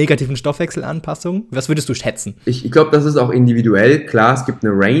sind deine negativen Stoffwechselanpassungen? Was würdest du schätzen? Ich glaube, das ist auch individuell. Klar, es gibt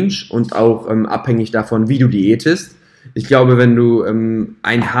eine Range und auch abhängig davon, wie du diätest. Ich glaube, wenn du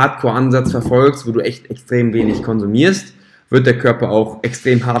einen Hardcore-Ansatz verfolgst, wo du echt extrem wenig konsumierst, wird der Körper auch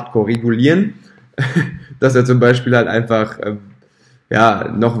extrem hardcore regulieren, dass er zum Beispiel halt einfach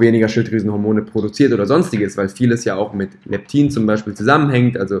noch weniger Schilddrüsenhormone produziert oder sonstiges, weil vieles ja auch mit Leptin zum Beispiel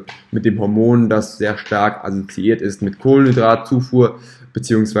zusammenhängt, also mit dem Hormon, das sehr stark assoziiert ist mit Kohlenhydratzufuhr,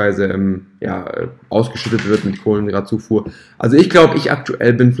 beziehungsweise ausgeschüttet wird mit Kohlenhydratzufuhr. Also ich glaube, ich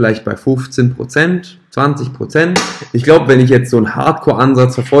aktuell bin vielleicht bei 15%, 20%. Ich glaube, wenn ich jetzt so einen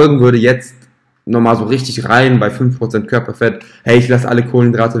Hardcore-Ansatz verfolgen würde, jetzt nochmal so richtig rein bei 5% Körperfett, hey, ich lasse alle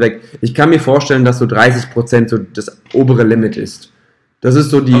Kohlenhydrate weg. Ich kann mir vorstellen, dass so 30% so das obere Limit ist. Das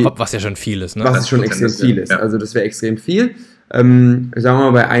ist so was ja schon viel ist, ne? Was schon extrem viel ist. Ja. Also das wäre extrem viel. Sagen wir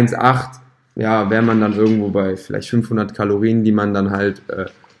mal bei 1,8, wäre man dann irgendwo bei vielleicht 500 Kalorien, die man dann halt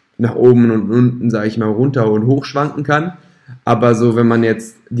nach oben und unten, sage ich mal, runter und hoch schwanken kann. Aber so, wenn man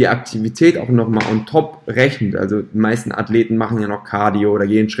jetzt die Aktivität auch nochmal on top rechnet, also die meisten Athleten machen ja noch Cardio oder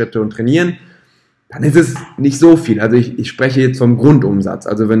gehen Schritte und trainieren, dann ist es nicht so viel. Also ich spreche jetzt vom Grundumsatz.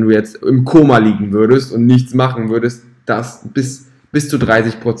 Also wenn du jetzt im Koma liegen würdest und nichts machen würdest, das bis zu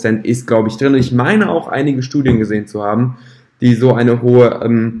 30% ist, glaube ich, drin. Ich meine auch einige Studien gesehen zu haben, die so eine hohe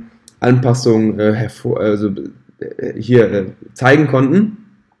Anpassung zeigen konnten,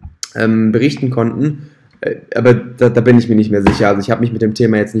 berichten konnten. Aber da bin ich mir nicht mehr sicher. Also ich habe mich mit dem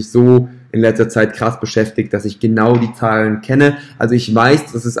Thema jetzt nicht so in letzter Zeit krass beschäftigt, dass ich genau die Zahlen kenne. Also ich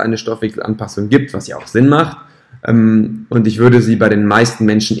weiß, dass es eine Stoffwechselanpassung gibt, was ja auch Sinn macht. Und ich würde sie bei den meisten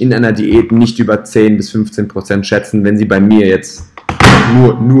Menschen in einer Diät nicht über 10 bis 15% schätzen, wenn sie bei mir jetzt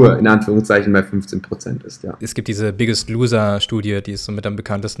nur in Anführungszeichen bei 15% ist, ja. Es gibt diese Biggest Loser-Studie, die ist so mit am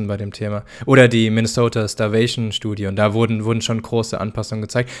bekanntesten bei dem Thema. Oder die Minnesota Starvation-Studie. Und da wurden schon große Anpassungen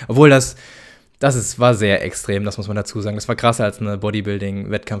gezeigt. Obwohl war sehr extrem, das muss man dazu sagen. Das war krasser als eine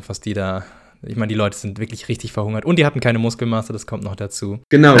Bodybuilding-Wettkampf, was die da. Ich meine, die Leute sind wirklich richtig verhungert. Und die hatten keine Muskelmasse, das kommt noch dazu.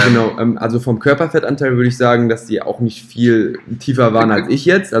 Genau. Also vom Körperfettanteil würde ich sagen, dass die auch nicht viel tiefer waren als ich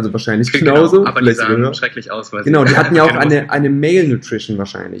jetzt. Also wahrscheinlich genauso. Genau, aber die sahen schrecklich aus. Genau, die hatten ja auch eine Male Nutrition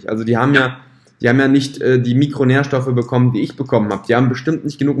wahrscheinlich. Also die haben ja Die haben ja nicht die Mikronährstoffe bekommen, die ich bekommen habe. Die haben bestimmt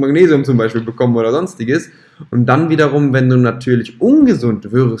nicht genug Magnesium zum Beispiel bekommen oder sonstiges. Und dann wiederum, wenn du natürlich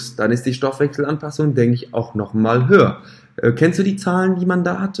ungesund wirst, dann ist die Stoffwechselanpassung, denke ich, auch nochmal höher. Kennst du die Zahlen, die man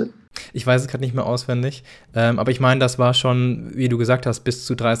da hatte? Ich weiß es gerade nicht mehr auswendig, aber ich meine, das war schon, wie du gesagt hast, bis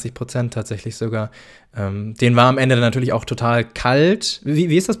zu 30% tatsächlich sogar. Den war am Ende dann natürlich auch total kalt.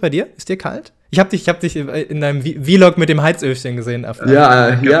 Wie ist das bei dir? Ist dir kalt? Ich hab dich in deinem Vlog mit dem Heizöfchen gesehen.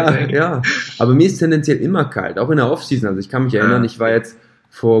 Ja. Aber mir ist tendenziell immer kalt, auch in der Offseason. Also ich kann mich erinnern, ich war jetzt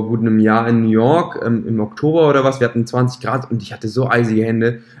vor gut einem Jahr in New York, im Oktober oder was, wir hatten 20 Grad und ich hatte so eisige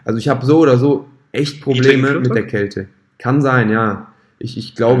Hände. Also ich habe so oder so echt Probleme mit der Kälte. Kann sein, ja.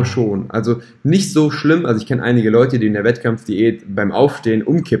 Ich glaube schon. Also nicht so schlimm. Also ich kenne einige Leute, die in der Wettkampfdiät beim Aufstehen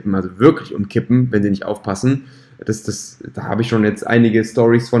umkippen, also wirklich umkippen, wenn sie nicht aufpassen. Da habe ich schon jetzt einige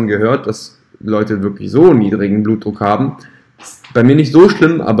Stories von gehört, dass Leute wirklich so niedrigen Blutdruck haben. Bei mir nicht so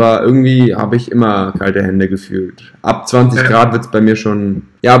schlimm, aber irgendwie habe ich immer kalte Hände gefühlt. Ab 20 Grad wird es bei mir schon...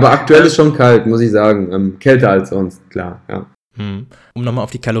 Ja, aber aktuell ist schon kalt, muss ich sagen. Kälter als sonst, klar. Ja. Um nochmal auf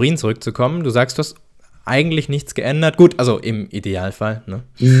die Kalorien zurückzukommen, du sagst, du hast eigentlich nichts geändert. Gut, also im Idealfall, ne?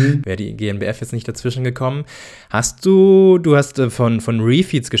 Wäre die GNBF jetzt nicht dazwischen gekommen. Du hast von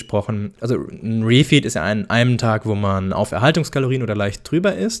Refeeds gesprochen. Also ein Refeed ist ja an einem Tag, wo man auf Erhaltungskalorien oder leicht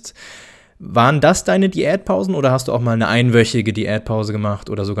drüber isst. Waren das deine Diätpausen oder hast du auch mal eine einwöchige Diätpause gemacht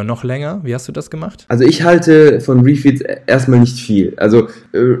oder sogar noch länger? Wie hast du das gemacht? Also ich halte von Refeeds erstmal nicht viel. Also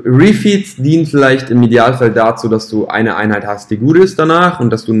Refeeds dienen vielleicht im Idealfall dazu, dass du eine Einheit hast, die gut ist danach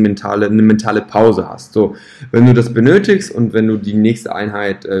und dass du eine mentale Pause hast. So, wenn du das benötigst und wenn du die nächste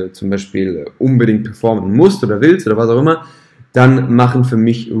Einheit zum Beispiel unbedingt performen musst oder willst oder was auch immer, dann machen für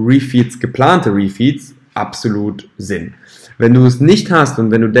mich Refeeds, geplante Refeeds, absolut Sinn. Wenn du es nicht hast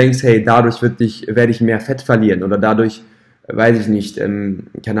und wenn du denkst, hey, dadurch werde ich mehr Fett verlieren oder dadurch, weiß ich nicht,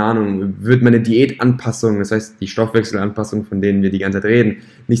 keine Ahnung, wird meine Diätanpassung, das heißt die Stoffwechselanpassung, von denen wir die ganze Zeit reden,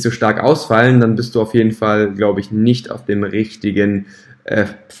 nicht so stark ausfallen, dann bist du auf jeden Fall, glaube ich, nicht auf dem richtigen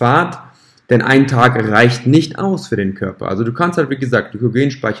Pfad, denn ein Tag reicht nicht aus für den Körper. Also du kannst halt, wie gesagt,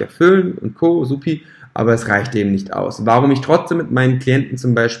 Glykogenspeicher füllen und Co., supi, aber es reicht eben nicht aus. Warum ich trotzdem mit meinen Klienten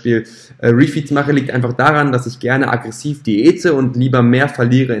zum Beispiel Refeeds mache, liegt einfach daran, dass ich gerne aggressiv diäte und lieber mehr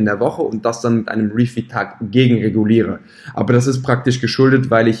verliere in der Woche und das dann mit einem Refeed-Tag gegenreguliere. Aber das ist praktisch geschuldet,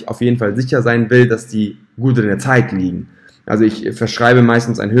 weil ich auf jeden Fall sicher sein will, dass die gut in der Zeit liegen. Also ich verschreibe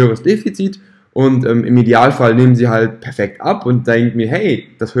meistens ein höheres Defizit und im Idealfall nehmen sie halt perfekt ab und denken mir, hey,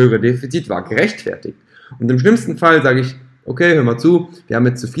 das höhere Defizit war gerechtfertigt. Und im schlimmsten Fall sage ich, okay, hör mal zu, wir haben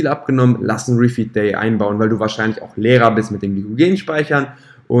jetzt zu viel abgenommen, lass einen Refeed Day einbauen, weil du wahrscheinlich auch leerer bist mit den Glykogenspeichern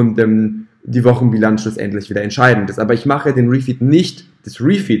und die Wochenbilanz schlussendlich wieder entscheidend ist. Aber ich mache den Refeed nicht des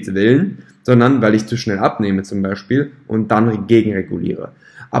Refeeds willen, sondern weil ich zu schnell abnehme zum Beispiel und dann gegenreguliere.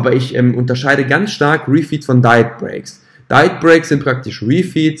 Aber ich unterscheide ganz stark Refeeds von Diet Breaks. Diet Breaks sind praktisch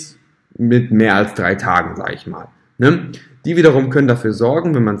Refeeds mit mehr als 3 Tagen, sage ich mal. Ne? Die wiederum können dafür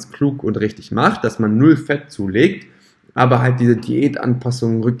sorgen, wenn man es klug und richtig macht, dass man 0 Fett zulegt, aber halt diese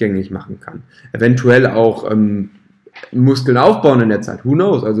Diätanpassungen rückgängig machen kann. Eventuell auch Muskeln aufbauen in der Zeit, who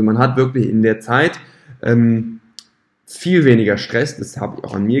knows? Also man hat wirklich in der Zeit viel weniger Stress, das habe ich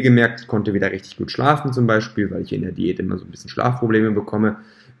auch an mir gemerkt, ich konnte wieder richtig gut schlafen zum Beispiel, weil ich in der Diät immer so ein bisschen Schlafprobleme bekomme.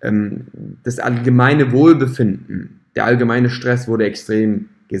 Das allgemeine Wohlbefinden, der allgemeine Stress wurde extrem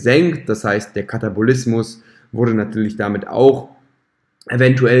gesenkt, das heißt der Katabolismus wurde natürlich damit auch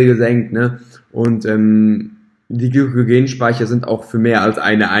eventuell gesenkt, ne? Und die Glykogenspeicher sind auch für mehr als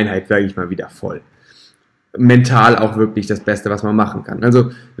eine Einheit, sage ich mal, wieder voll. Mental auch wirklich das Beste, was man machen kann.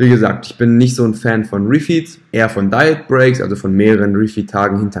 Also, wie gesagt, ich bin nicht so ein Fan von Refeeds, eher von Diet Breaks, also von mehreren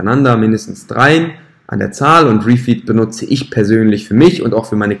Refeed-Tagen hintereinander, mindestens 3 an der Zahl. Und Refeed benutze ich persönlich für mich und auch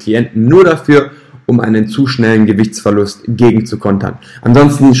für meine Klienten nur dafür, um einen zu schnellen Gewichtsverlust gegenzukontern.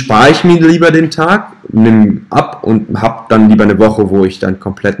 Ansonsten spare ich mir lieber den Tag, nimm ab und habe dann lieber eine Woche, wo ich dann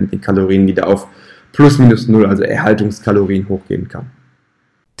komplett mit den Kalorien wieder auf plus minus 0, also Erhaltungskalorien hochgehen kann.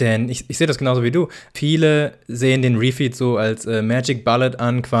 Denn ich sehe das genauso wie du. Viele sehen den Refeed so als Magic Bullet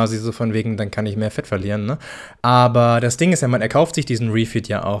an, quasi so von wegen, dann kann ich mehr Fett verlieren. Ne? Aber das Ding ist ja, man erkauft sich diesen Refeed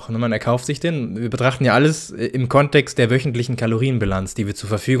ja auch. Ne? Man erkauft sich den. Wir betrachten ja alles im Kontext der wöchentlichen Kalorienbilanz, die wir zur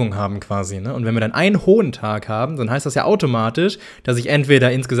Verfügung haben quasi. Ne? Und wenn wir dann einen hohen Tag haben, dann heißt das ja automatisch, dass ich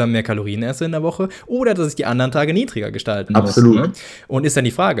entweder insgesamt mehr Kalorien esse in der Woche oder dass ich die anderen Tage niedriger gestalten muss. Absolut. Ne? Und ist dann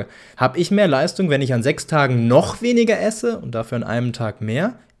die Frage, habe ich mehr Leistung, wenn ich an 6 Tagen noch weniger esse und dafür an einem Tag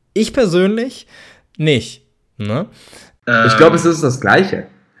mehr? Ich persönlich nicht. Ne? Ich glaube, es ist das Gleiche.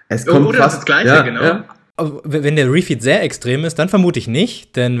 Es kommt oder fast das Gleiche, ja, genau. Ja. wenn der Refeed sehr extrem ist, dann vermute ich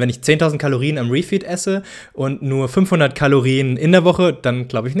nicht, denn wenn ich 10.000 Kalorien am Refeed esse und nur 500 Kalorien in der Woche, dann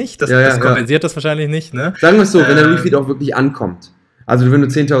glaube ich nicht. Das kompensiert das wahrscheinlich nicht, ne? Sagen wir es so, wenn der Refeed auch wirklich ankommt, also wenn du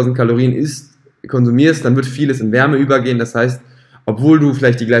 10.000 Kalorien konsumierst, dann wird vieles in Wärme übergehen, das heißt, obwohl du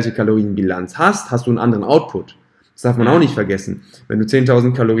vielleicht die gleiche Kalorienbilanz hast, hast du einen anderen Output. Das darf man auch nicht vergessen. Wenn du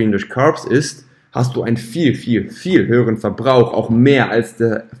 10.000 Kalorien durch Carbs isst, hast du einen viel, viel, viel höheren Verbrauch, auch mehr als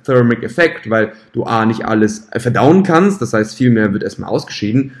der Thermic Effekt, weil du A, nicht alles verdauen kannst, das heißt, viel mehr wird erstmal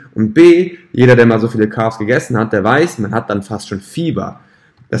ausgeschieden, und B, jeder, der mal so viele Carbs gegessen hat, der weiß, man hat dann fast schon Fieber.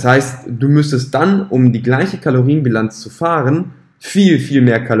 Das heißt, du müsstest dann, um die gleiche Kalorienbilanz zu fahren, viel, viel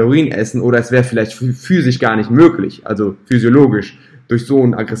mehr Kalorien essen, oder es wäre vielleicht physisch gar nicht möglich, also physiologisch, durch so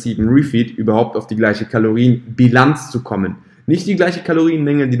einen aggressiven Refeed überhaupt auf die gleiche Kalorienbilanz zu kommen. Nicht die gleiche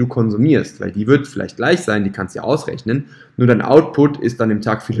Kalorienmenge, die du konsumierst, weil die wird vielleicht gleich sein, die kannst du ja ausrechnen, nur dein Output ist dann im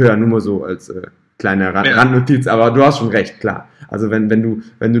Tag viel höher, nur mal so als kleine Randnotiz, aber du hast schon recht, klar. Also wenn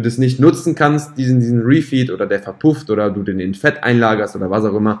du das nicht nutzen kannst, diesen Refeed, oder der verpufft, oder du den in Fett einlagerst oder was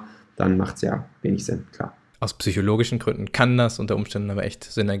auch immer, dann macht es ja wenig Sinn, klar. Aus psychologischen Gründen kann das unter Umständen aber echt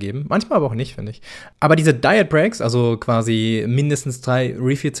Sinn ergeben. Manchmal aber auch nicht, finde ich. Aber diese Diet Breaks, also quasi mindestens 3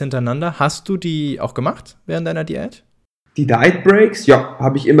 Refeeds hintereinander, hast du die auch gemacht während deiner Diät? Die Diet Breaks, ja,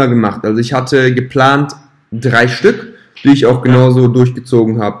 habe ich immer gemacht. Also ich hatte geplant 3 Stück, die ich auch genauso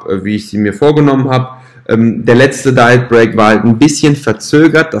durchgezogen habe, wie ich sie mir vorgenommen habe. Der letzte Diet Break war halt ein bisschen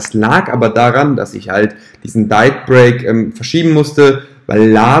verzögert. Das lag aber daran, dass ich halt diesen Diet Break verschieben musste, weil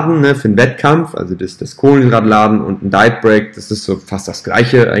Laden, ne, für einen Wettkampf, also das Kohlenhydratladen und ein Diet Break, das ist so fast das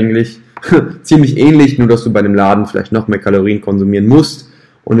Gleiche eigentlich. Ziemlich ähnlich, nur dass du bei einem Laden vielleicht noch mehr Kalorien konsumieren musst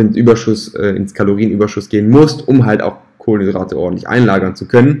und ins Kalorienüberschuss gehen musst, um halt auch Kohlenhydrate ordentlich einlagern zu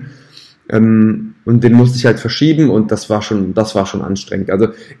können. Und den musste ich halt verschieben, und das war schon anstrengend. Also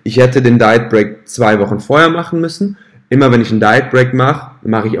ich hätte den Diet Break 2 Wochen vorher machen müssen. Immer wenn ich einen Diet Break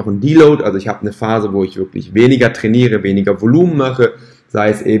mache ich auch einen Deload. Also ich habe eine Phase, wo ich wirklich weniger trainiere, weniger Volumen mache, sei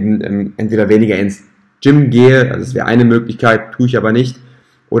es eben entweder weniger ins Gym gehe, also das wäre eine Möglichkeit, tue ich aber nicht,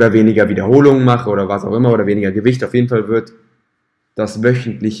 oder weniger Wiederholungen mache oder was auch immer, oder weniger Gewicht. Auf jeden Fall wird die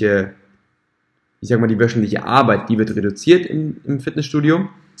wöchentliche Arbeit, die wird reduziert im Fitnessstudio.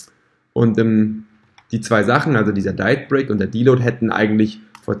 Und die 2 Sachen, also dieser Diet Break und der Deload, hätten eigentlich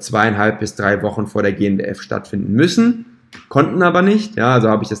vor 2,5 bis 3 Wochen vor der GNBF stattfinden müssen, konnten aber nicht. Ja, also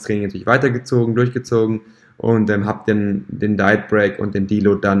habe ich das Training natürlich durchgezogen und habe den Diet Break und den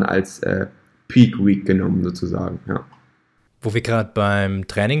Deload dann als Peak Week genommen sozusagen. Ja. Wo wir gerade beim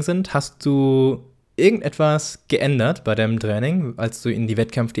Training sind, hast du irgendetwas geändert bei deinem Training, als du in die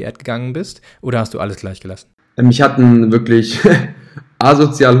Wettkampfdiät gegangen bist, oder hast du alles gleich gelassen? Ich hatte ein wirklich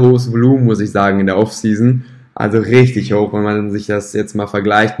asozial hohes Volumen, muss ich sagen, in der Offseason. Also richtig hoch, wenn man sich das jetzt mal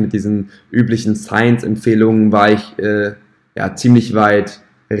vergleicht mit diesen üblichen Science-Empfehlungen, war ich ziemlich weit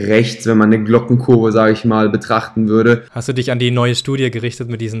rechts, wenn man eine Glockenkurve, sage ich mal, betrachten würde. Hast du dich an die neue Studie gerichtet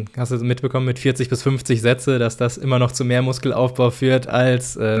hast du mitbekommen mit 40 bis 50 Sätze, dass das immer noch zu mehr Muskelaufbau führt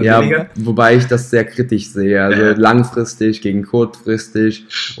als weniger? Wobei ich das sehr kritisch sehe, also langfristig gegen kurzfristig,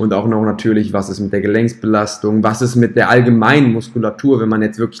 und auch noch natürlich, was ist mit der Gelenksbelastung, was ist mit der allgemeinen Muskulatur, wenn man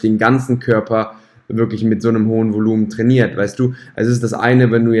jetzt wirklich den ganzen Körper wirklich mit so einem hohen Volumen trainiert, weißt du? Also es ist das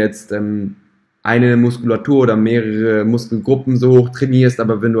eine, wenn du jetzt eine Muskulatur oder mehrere Muskelgruppen so hoch trainierst,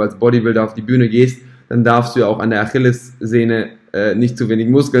 aber wenn du als Bodybuilder auf die Bühne gehst, dann darfst du ja auch an der Achillessehne nicht zu wenig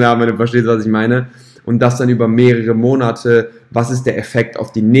Muskeln haben, wenn du verstehst, was ich meine. Und das dann über mehrere Monate, was ist der Effekt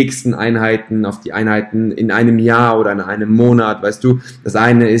auf die nächsten Einheiten, auf die Einheiten in einem Jahr oder in einem Monat, weißt du? Das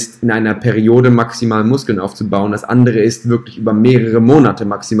eine ist, in einer Periode maximal Muskeln aufzubauen, das andere ist, wirklich über mehrere Monate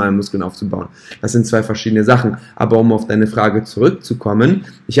maximal Muskeln aufzubauen. Das sind 2 verschiedene Sachen. Aber um auf deine Frage zurückzukommen,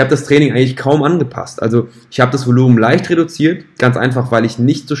 ich habe das Training eigentlich kaum angepasst. Also ich habe das Volumen leicht reduziert, ganz einfach, weil ich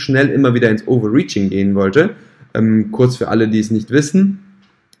nicht so schnell immer wieder ins Overreaching gehen wollte. Kurz für alle, die es nicht wissen.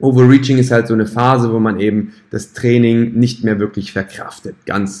 Overreaching ist halt so eine Phase, wo man eben das Training nicht mehr wirklich verkraftet,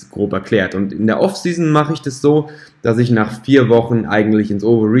 ganz grob erklärt. Und in der Offseason mache ich das so, dass ich nach 4 Wochen eigentlich ins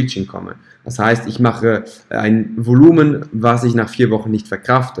Overreaching komme. Das heißt, ich mache ein Volumen, was ich nach 4 Wochen nicht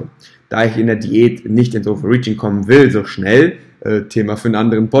verkrafte. Da ich in der Diät nicht ins Overreaching kommen will, so schnell, Thema für einen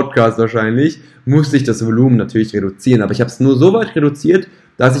anderen Podcast wahrscheinlich, musste ich das Volumen natürlich reduzieren. Aber ich habe es nur so weit reduziert,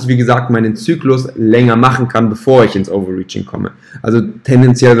 dass ich, wie gesagt, meinen Zyklus länger machen kann, bevor ich ins Overreaching komme. Also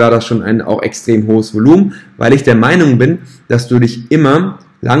tendenziell war das schon ein auch extrem hohes Volumen, weil ich der Meinung bin, dass du dich immer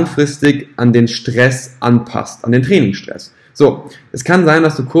langfristig an den Stress anpasst, an den Trainingsstress. So, es kann sein,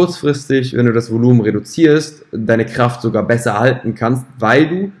 dass du kurzfristig, wenn du das Volumen reduzierst, deine Kraft sogar besser halten kannst, weil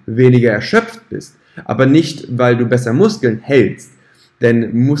du weniger erschöpft bist, aber nicht, weil du besser Muskeln hältst.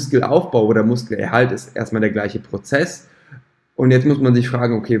 Denn Muskelaufbau oder Muskelerhalt ist erstmal der gleiche Prozess. Und jetzt muss man sich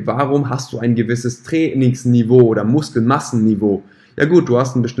fragen, okay, warum hast du ein gewisses Trainingsniveau oder Muskelmassenniveau? Ja gut, du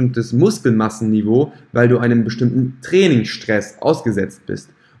hast ein bestimmtes Muskelmassenniveau, weil du einem bestimmten Trainingsstress ausgesetzt bist.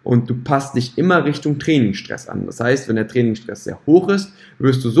 Und du passt dich immer Richtung Trainingsstress an. Das heißt, wenn der Trainingsstress sehr hoch ist,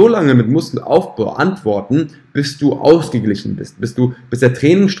 wirst du so lange mit Muskelaufbau antworten, bis du ausgeglichen bist, bis der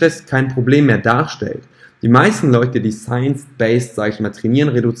Trainingsstress kein Problem mehr darstellt. Die meisten Leute, die science-based, sage ich mal, trainieren,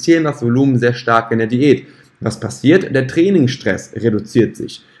 reduzieren das Volumen sehr stark in der Diät. Was passiert? Der Trainingsstress reduziert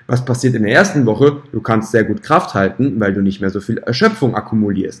sich. Was passiert in der ersten Woche? Du kannst sehr gut Kraft halten, weil du nicht mehr so viel Erschöpfung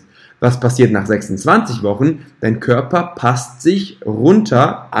akkumulierst. Was passiert nach 26 Wochen? Dein Körper passt sich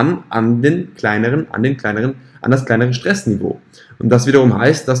runter an das kleinere Stressniveau. Und das wiederum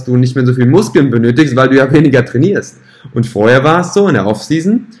heißt, dass du nicht mehr so viel Muskeln benötigst, weil du ja weniger trainierst. Und vorher war es so, in der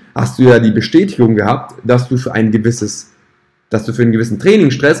Offseason hast du ja die Bestätigung gehabt, dass du für einen gewissen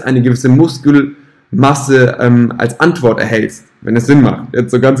Trainingsstress eine gewisse Muskelmasse als Antwort erhältst, wenn es Sinn macht.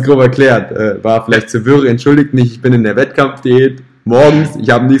 Jetzt so ganz grob erklärt, war vielleicht zu wirr, entschuldigt mich, ich bin in der Wettkampfdiät, morgens,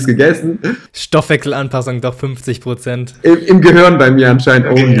 ich habe nichts gegessen. Stoffwechselanpassung doch 50%. Im Gehirn bei mir anscheinend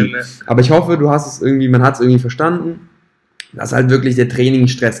only. Aber ich hoffe, man hat es irgendwie verstanden, dass halt wirklich der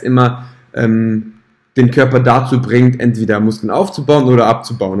Trainingsstress immer den Körper dazu bringt, entweder Muskeln aufzubauen oder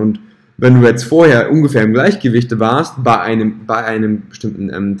abzubauen. Und wenn du jetzt vorher ungefähr im Gleichgewicht warst bei einem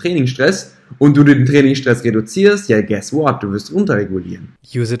bestimmten Trainingsstress und du den Trainingsstress reduzierst, ja, guess what? Du wirst runterregulieren.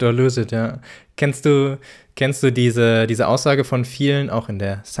 Use it or lose it, ja. Kennst du diese Aussage von vielen, auch in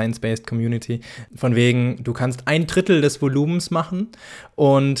der Science-Based Community, von wegen, du kannst 1/3 des Volumens machen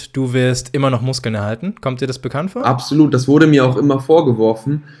und du wirst immer noch Muskeln erhalten? Kommt dir das bekannt vor? Absolut, das wurde mir auch immer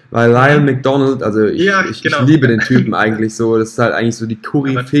vorgevorgeworfen, weil Lyle McDonald, also ich liebe den Typen eigentlich so, das ist halt eigentlich so die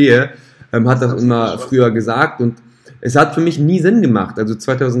Koryphäe, hat das immer früher gesagt und es hat für mich nie Sinn gemacht. Also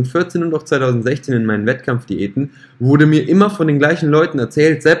 2014 und auch 2016 in meinen Wettkampfdiäten wurde mir immer von den gleichen Leuten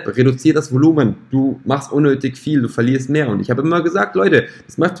erzählt, Sepp, reduzier das Volumen, du machst unnötig viel, du verlierst mehr. Und ich habe immer gesagt, Leute,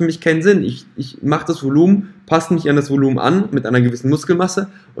 das macht für mich keinen Sinn. Ich mache das Volumen, passe mich an das Volumen an mit einer gewissen Muskelmasse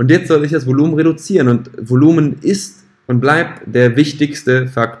und jetzt soll ich das Volumen reduzieren. Und Volumen ist und bleibt der wichtigste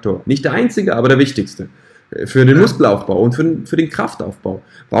Faktor. Nicht der einzige, aber der wichtigste. Für den Muskelaufbau und für den Kraftaufbau.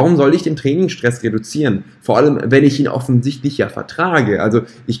 Warum soll ich den Trainingsstress reduzieren? Vor allem, wenn ich ihn offensichtlich ja vertrage. Also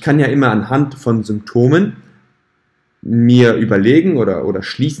ich kann ja immer anhand von Symptomen mir überlegen oder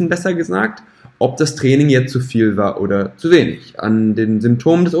schließen, besser gesagt, ob das Training jetzt zu viel war oder zu wenig. An den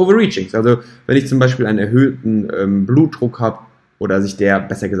Symptomen des Overreachings. Also wenn ich zum Beispiel einen erhöhten Blutdruck habe, oder sich der,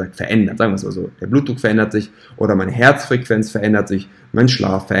 besser gesagt, verändert, sagen wir es mal so. Der Blutdruck verändert sich oder meine Herzfrequenz verändert sich, mein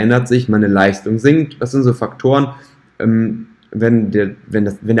Schlaf verändert sich, meine Leistung sinkt. Das sind so Faktoren, wenn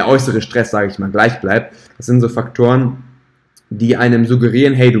der äußere Stress, sage ich mal, gleich bleibt. Das sind so Faktoren, die einem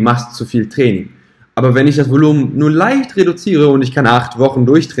suggerieren, hey, du machst zu viel Training. Aber wenn ich das Volumen nur leicht reduziere und ich kann 8 Wochen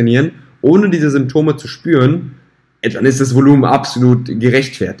durchtrainieren, ohne diese Symptome zu spüren, dann ist das Volumen absolut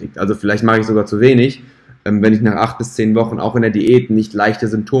gerechtfertigt. Also vielleicht mache ich sogar zu wenig, wenn ich nach 8 bis 10 Wochen auch in der Diät nicht leichte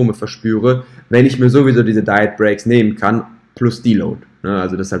Symptome verspüre, wenn ich mir sowieso diese Diet Breaks nehmen kann, plus Deload.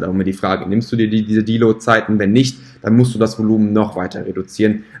 Also das ist halt auch immer die Frage, nimmst du dir diese Deload-Zeiten? Wenn nicht, dann musst du das Volumen noch weiter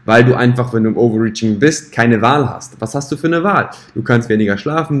reduzieren, weil du einfach, wenn du im Overreaching bist, keine Wahl hast. Was hast du für eine Wahl? Du kannst weniger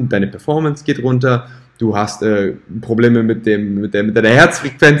schlafen, deine Performance geht runter, du hast Probleme mit deiner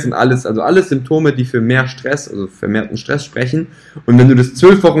Herzfrequenz und alles, also alles Symptome, die für mehr Stress, also vermehrten Stress sprechen. Und wenn du das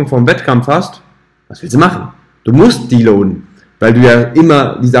 12 Wochen vorm Wettkampf hast, was willst du machen? Du musst deloaden, weil du ja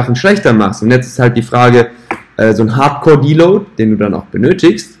immer die Sachen schlechter machst. Und jetzt ist halt die Frage, so ein Hardcore-Deload, den du dann auch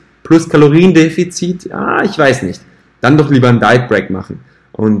benötigst, plus Kaloriendefizit, ich weiß nicht. Dann doch lieber einen Diet Break machen.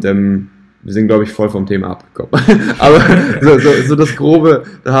 Und wir sind, glaube ich, voll vom Thema abgekommen. Aber so das Grobe,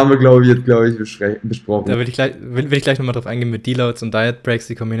 da haben wir, glaube ich, besprochen. Da will ich gleich nochmal drauf eingehen mit Deloads und Diet Breaks,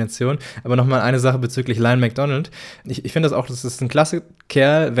 die Kombination. Aber nochmal eine Sache bezüglich Lyle McDonald. Ich finde das ist ein klasse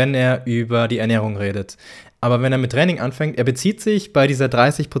Kerl, wenn er über die Ernährung redet. Aber wenn er mit Training anfängt, er bezieht sich bei dieser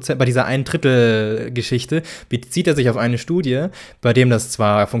 30%, bei dieser 1/3-Geschichte, bezieht er sich auf eine Studie, bei dem das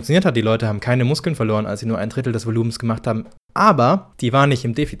zwar funktioniert hat, die Leute haben keine Muskeln verloren, als sie nur 1/3 des Volumens gemacht haben, aber die waren nicht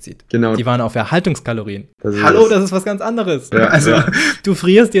im Defizit. Genau. Die waren auf Erhaltungskalorien. Das ist was ganz anderes. Ja, Du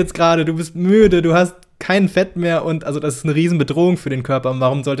frierst jetzt gerade, du bist müde, du hast kein Fett mehr und also das ist eine Riesenbedrohung für den Körper. Und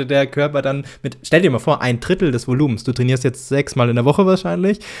warum sollte der Körper dann stell dir mal vor, 1/3 des Volumens, du trainierst jetzt 6 Mal in der Woche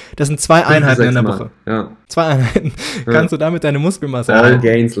wahrscheinlich, das sind 2 Einheiten in der Woche. Ja. 2 Einheiten. Ja. Kannst du damit deine Muskelmasse All erhalten?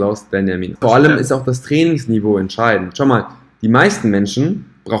 gains lost, Benjamin. Vor allem ist auch das Trainingsniveau entscheidend. Schau mal, die meisten Menschen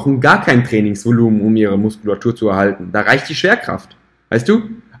brauchen gar kein Trainingsvolumen, um ihre Muskulatur zu erhalten. Da reicht die Schwerkraft. Weißt du?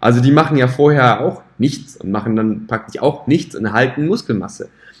 Also die machen ja vorher auch nichts und machen dann praktisch auch nichts und erhalten Muskelmasse.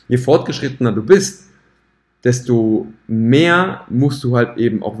 Je fortgeschrittener du bist, desto mehr musst du halt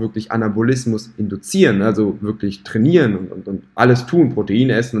eben auch wirklich Anabolismus induzieren, also wirklich trainieren und alles tun,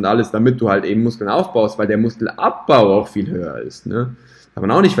 Proteine essen und alles, damit du halt eben Muskeln aufbaust, weil der Muskelabbau auch viel höher ist, ne? Kann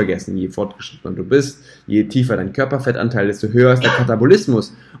man auch nicht vergessen, je fortgeschrittener du bist, je tiefer dein Körperfettanteil, desto höher ist der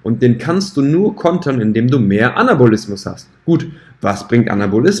Katabolismus und den kannst du nur kontern, indem du mehr Anabolismus hast. Gut, was bringt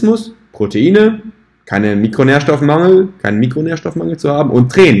Anabolismus? Proteine, keinen Mikronährstoffmangel zu haben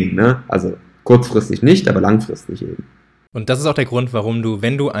und Training, ne? Also kurzfristig nicht, aber langfristig eben. Und das ist auch der Grund, warum du,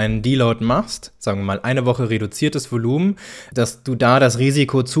 wenn du einen Deload machst, sagen wir mal eine Woche reduziertes Volumen, dass du da das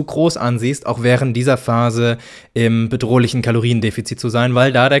Risiko zu groß ansiehst, auch während dieser Phase im bedrohlichen Kaloriendefizit zu sein,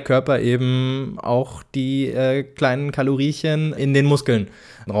 weil da der Körper eben auch die kleinen Kaloriechen in den Muskeln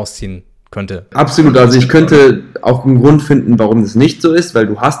rausziehen könnte. Absolut, also ich könnte auch einen Grund finden, warum das nicht so ist, weil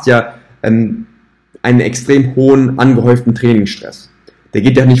du hast ja einen extrem hohen angehäuften Trainingsstress. Der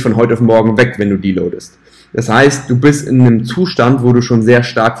geht ja nicht von heute auf morgen weg, wenn du deloadest. Das heißt, du bist in einem Zustand, wo du schon sehr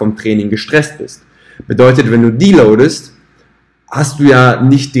stark vom Training gestresst bist. Bedeutet, wenn du deloadest, hast du ja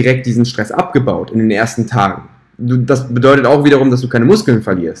nicht direkt diesen Stress abgebaut in den ersten Tagen. Das bedeutet auch wiederum, dass du keine Muskeln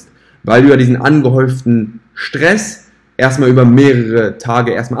verlierst, weil du ja diesen angehäuften Stress erstmal über mehrere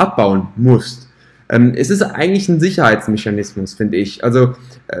Tage erstmal abbauen musst. Es ist eigentlich ein Sicherheitsmechanismus, finde ich. Also,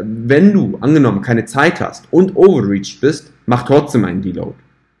 wenn du, angenommen, keine Zeit hast und overreached bist, mach trotzdem einen Deload.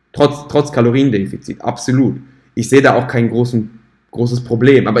 Trotz Kaloriendefizit, absolut. Ich sehe da auch kein großes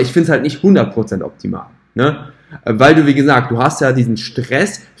Problem, aber ich finde es halt nicht 100% optimal, ne? Weil du, wie gesagt, du hast ja diesen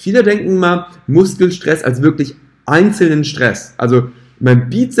Stress. Viele denken mal Muskelstress als wirklich einzelnen Stress. Also mein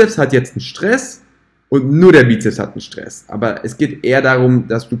Bizeps hat jetzt einen Stress und nur der Bizeps hat einen Stress. Aber es geht eher darum,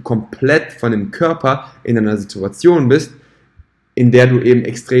 dass du komplett von dem Körper in einer Situation bist, in der du eben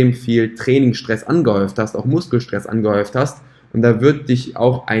extrem viel Trainingsstress angehäuft hast, auch Muskelstress angehäuft hast. Und da wird dich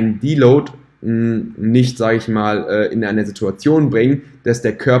auch ein Deload nicht, sage ich mal, in eine Situation bringen, dass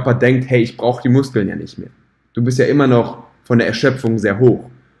der Körper denkt, hey, ich brauche die Muskeln ja nicht mehr. Du bist ja immer noch von der Erschöpfung sehr hoch.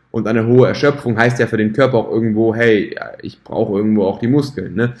 Und eine hohe Erschöpfung heißt ja für den Körper auch irgendwo, hey, ich brauche irgendwo auch die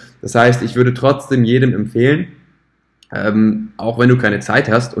Muskeln, ne? Das heißt, ich würde trotzdem jedem empfehlen, auch wenn du keine Zeit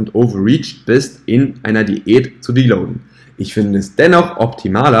hast und overreached bist, in einer Diät zu deloaden. Ich finde es dennoch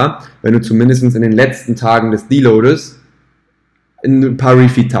optimaler, wenn du zumindest in den letzten Tagen des Deloades ein paar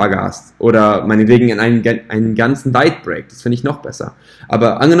Refeed-Tage hast oder meinetwegen einen ganzen Diet-Break. Das finde ich noch besser.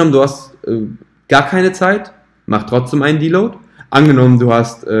 Aber angenommen, du hast gar keine Zeit, mach trotzdem einen Deload. Angenommen, du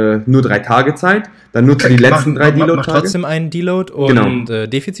hast nur 3 Tage Zeit, dann nutze die letzten 3 Deload-Tage. Mach trotzdem einen Deload und genau.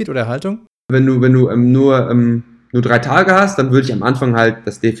 Defizit oder Erhaltung? Wenn du nur 3 Tage hast, dann würde ich am Anfang halt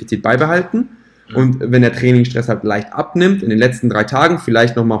das Defizit beibehalten. Und wenn der Trainingsstress halt leicht abnimmt, in den letzten 3 Tagen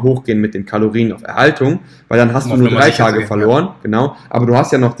vielleicht nochmal hochgehen mit den Kalorien auf Erhaltung, weil dann hast du nur 3 Tage verloren, ja. Genau. Aber du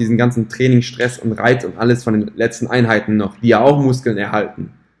hast ja noch diesen ganzen Trainingsstress und Reiz und alles von den letzten Einheiten noch, die ja auch Muskeln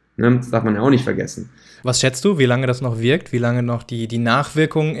erhalten. Ne? Das darf man ja auch nicht vergessen. Was schätzt du, wie lange das noch wirkt? Wie lange noch die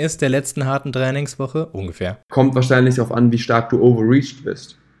Nachwirkung ist der letzten harten Trainingswoche? Ungefähr. Kommt wahrscheinlich darauf an, wie stark du overreached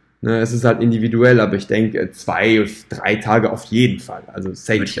bist. Ne, es ist halt individuell, aber ich denke 2 oder 3 Tage auf jeden Fall. Also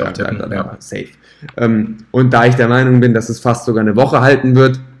safe. Safe. Und da ich der Meinung bin, dass es fast sogar eine Woche halten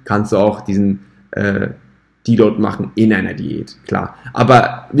wird, kannst du auch diesen Deload machen in einer Diät, klar.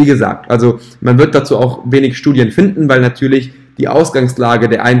 Aber wie gesagt, also man wird dazu auch wenig Studien finden, weil natürlich die Ausgangslage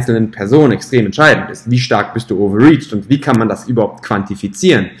der einzelnen Person extrem entscheidend ist. Wie stark bist du overreached und wie kann man das überhaupt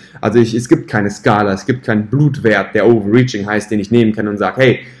quantifizieren? Also es gibt keine Skala, es gibt keinen Blutwert, der Overreaching heißt, den ich nehmen kann und sage,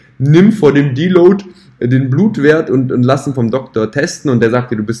 hey, nimm vor dem Deload den Blutwert und lass ihn vom Doktor testen und der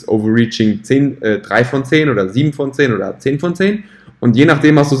sagt dir, du bist Overreaching 3 von 10 oder 7 von 10 oder 10 von 10 und je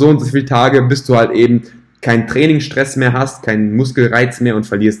nachdem hast du so und so viele Tage, bis du halt eben keinen Trainingsstress mehr hast, keinen Muskelreiz mehr und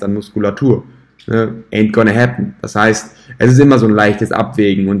verlierst dann Muskulatur. Ain't gonna happen. Das heißt, es ist immer so ein leichtes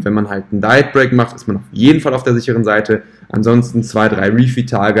Abwägen und wenn man halt einen Diet Break macht, ist man auf jeden Fall auf der sicheren Seite. Ansonsten 2, 3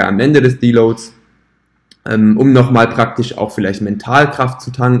 Refeed-Tage am Ende des Deloads, um nochmal praktisch auch vielleicht Mentalkraft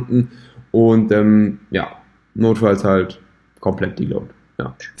zu tanken und notfalls halt komplett Deload.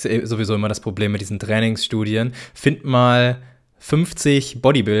 Ja. Das ist sowieso immer das Problem mit diesen Trainingsstudien. Find mal 50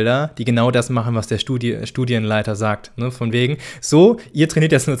 Bodybuilder, die genau das machen, was der Studienleiter sagt. Ne? Von wegen, so, ihr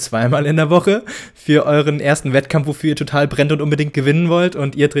trainiert jetzt nur 2-mal in der Woche für euren ersten Wettkampf, wofür ihr total brennt und unbedingt gewinnen wollt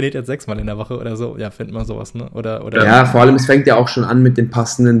und ihr trainiert jetzt 6-mal in der Woche oder so. Ja, findet man sowas, ne? Oder ja, vor allem, es fängt ja auch schon an mit dem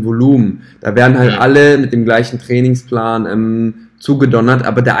passenden Volumen. Da werden halt alle mit dem gleichen Trainingsplan zugedonnert,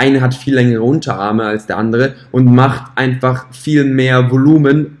 aber der eine hat viel längere Unterarme als der andere und macht einfach viel mehr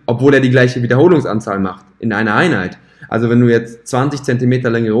Volumen, obwohl er die gleiche Wiederholungsanzahl macht in einer Einheit. Also wenn du jetzt 20 Zentimeter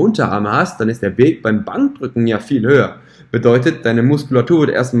längere Unterarme hast, dann ist der Weg beim Bankdrücken ja viel höher. Bedeutet, deine Muskulatur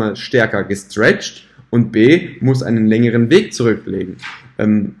wird erstmal stärker gestretcht und B, muss einen längeren Weg zurücklegen.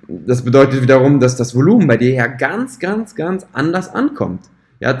 Das bedeutet wiederum, dass das Volumen bei dir ja ganz, ganz, ganz anders ankommt.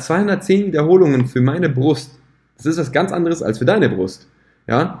 Ja, 210 Wiederholungen für meine Brust, das ist was ganz anderes als für deine Brust.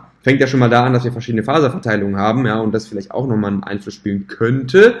 Ja, fängt ja schon mal da an, dass wir verschiedene Faserverteilungen haben, ja, und das vielleicht auch nochmal einen Einfluss spielen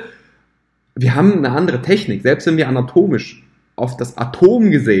könnte. Wir haben eine andere Technik, selbst wenn wir anatomisch auf das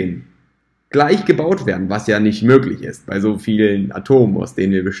Atom gesehen gleich gebaut werden, was ja nicht möglich ist bei so vielen Atomen, aus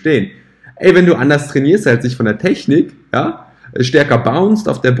denen wir bestehen. Ey, wenn du anders trainierst als dich von der Technik, ja, stärker bounced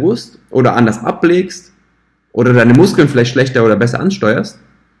auf der Brust oder anders ablegst oder deine Muskeln vielleicht schlechter oder besser ansteuerst,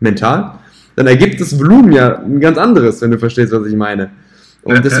 mental, dann ergibt das Volumen ja ein ganz anderes, wenn du verstehst, was ich meine.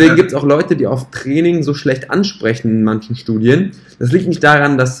 Und deswegen gibt es auch Leute, die auf Training so schlecht ansprechen in manchen Studien. Das liegt nicht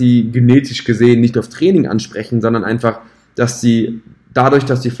daran, dass sie genetisch gesehen nicht auf Training ansprechen, sondern einfach, dass sie dadurch,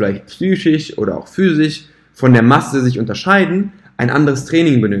 dass sie vielleicht psychisch oder auch physisch von der Masse sich unterscheiden, ein anderes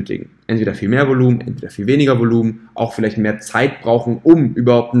Training benötigen. Entweder viel mehr Volumen, entweder viel weniger Volumen, auch vielleicht mehr Zeit brauchen, um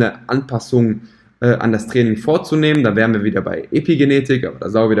überhaupt eine Anpassung an das Training vorzunehmen. Da wären wir wieder bei Epigenetik, aber das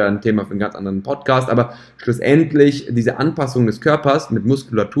ist auch wieder ein Thema für einen ganz anderen Podcast. Aber schlussendlich, diese Anpassung des Körpers mit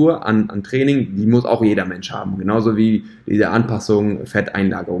Muskulatur an Training, die muss auch jeder Mensch haben. Genauso wie diese Anpassung,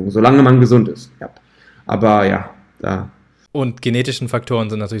 Fetteinlagerung, solange man gesund ist. Ja. Aber ja, da... Und genetischen Faktoren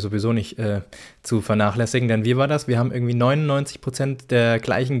sind natürlich sowieso nicht zu vernachlässigen, denn wie war das? Wir haben irgendwie 99% der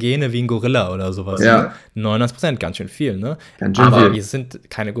gleichen Gene wie ein Gorilla oder sowas. Ja. 99%, ganz schön viel, ne? Ganz schön Aber viel. wir sind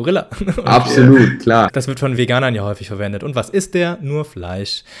keine Gorilla. Absolut, klar. Das wird von Veganern ja häufig verwendet. Und was isst der? Nur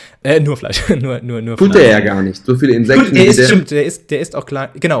Fleisch. Nur Fleisch. nur Tut Fleisch. der ja gar nicht. So viele Insekten. Stimmt, der isst auch klein.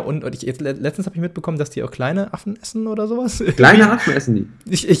 Genau, und letztens habe ich mitbekommen, dass die auch kleine Affen essen oder sowas. Kleine Affen essen die.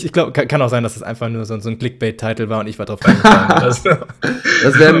 Ich glaube, kann auch sein, dass das einfach nur so ein Clickbait-Titel war und ich war drauf eingefallen. Das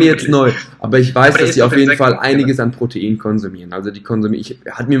wäre mir jetzt neu. Aber ich weiß, dass sie auf jeden Fall einiges an Protein konsumieren. Also die konsumieren,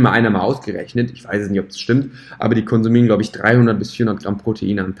 hat mir mal einer mal ausgerechnet, ich weiß es nicht, ob das stimmt, aber die konsumieren, glaube ich, 300 bis 400 Gramm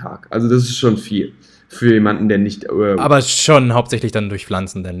Protein am Tag. Also das ist schon viel. Für jemanden, der nicht... aber schon hauptsächlich dann durch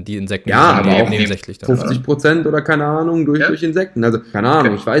Pflanzen, denn die Insekten ja, sind aber auch nebensächlich. Dann, 50% oder keine Ahnung durch Insekten. Also keine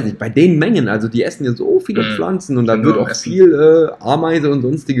Ahnung, ich weiß nicht. Bei den Mengen, also die essen ja so viele Pflanzen und da wird auch viel Ameise und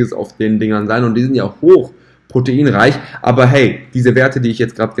sonstiges auf den Dingern sein und die sind ja auch hoch proteinreich, aber hey, diese Werte, die ich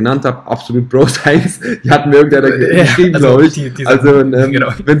jetzt gerade genannt habe, absolut Bro-Science, die hatten mir irgendwer geschrieben, glaube ich.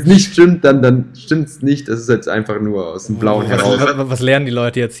 Wenn es nicht stimmt, dann stimmt es nicht, das ist jetzt einfach nur aus dem Blauen heraus. Was lernen die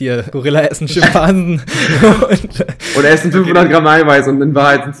Leute jetzt hier? Gorilla essen Schimpansen und essen 500 Gramm Eiweiß und in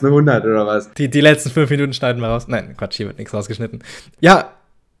Wahrheit sind es nur 100 oder was? Die letzten 5 Minuten schneiden wir raus. Nein, Quatsch, hier wird nichts rausgeschnitten. Ja,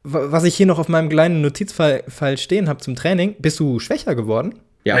 was ich hier noch auf meinem kleinen Notizfall stehen habe zum Training, bist du schwächer geworden?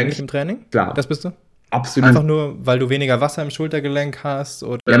 Ja. Eigentlich im Training? Klar. Das bist du? Absolut. Einfach nur, weil du weniger Wasser im Schultergelenk hast?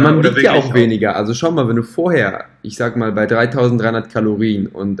 Oder ja, man wiegt ja auch auch weniger. Also schau mal, wenn du vorher, ich sag mal, bei 3300 Kalorien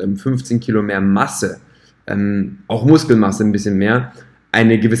und 15 Kilo mehr Masse, auch Muskelmasse ein bisschen mehr,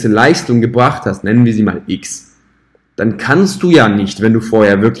 eine gewisse Leistung gebracht hast, nennen wir sie mal X, dann kannst du ja nicht, wenn du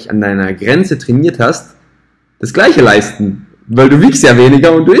vorher wirklich an deiner Grenze trainiert hast, das Gleiche leisten. Weil du wiegst ja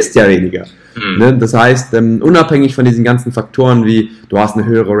weniger und du isst ja weniger. Ne? Das heißt, unabhängig von diesen ganzen Faktoren wie, du hast eine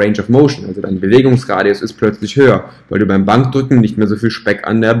höhere Range of Motion, also dein Bewegungsradius ist plötzlich höher, weil du beim Bankdrücken nicht mehr so viel Speck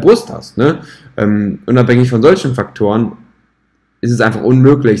an der Brust hast. Ne? Unabhängig von solchen Faktoren ist es einfach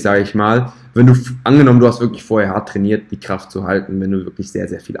unmöglich, sage ich mal, wenn du, angenommen, du hast wirklich vorher hart trainiert, die Kraft zu halten, wenn du wirklich sehr,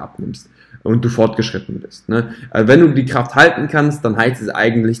 sehr viel abnimmst und du fortgeschritten bist. Ne? Wenn du die Kraft halten kannst, dann heißt es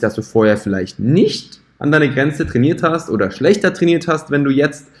eigentlich, dass du vorher vielleicht nicht an deine Grenze trainiert hast oder schlechter trainiert hast, wenn du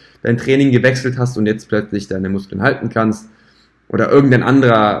jetzt dein Training gewechselt hast und jetzt plötzlich deine Muskeln halten kannst oder irgendein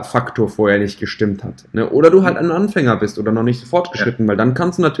anderer Faktor vorher nicht gestimmt hat. Ne? Oder du halt ein Anfänger bist oder noch nicht so fortgeschritten, weil dann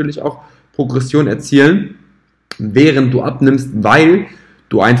kannst du natürlich auch Progression erzielen, während du abnimmst, weil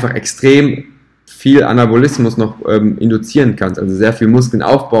du einfach extrem viel Anabolismus noch induzieren kannst, also sehr viel Muskeln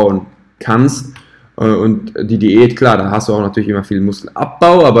aufbauen kannst. Und die Diät, klar, da hast du auch natürlich immer viel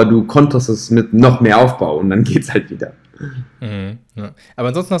Muskelabbau, aber du konterst es mit noch mehr Aufbau und dann geht's halt wieder. Mhm, ja. Aber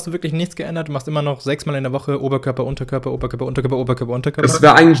ansonsten hast du wirklich nichts geändert? Du machst immer noch 6-mal in der Woche Oberkörper, Unterkörper, Oberkörper, Unterkörper, Oberkörper, Unterkörper? Das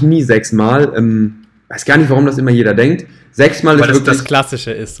war eigentlich nie 6-mal. Weiß gar nicht, warum das immer jeder denkt. 6-mal ist wirklich... das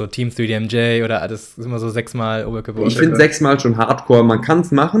Klassische ist, so Team 3DMJ oder das ist immer so 6-mal Oberkörper, Unterkörper. Ich finde 6-mal schon hardcore, man kann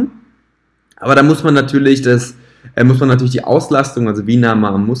es machen, aber da muss man natürlich die Auslastung, also wie nah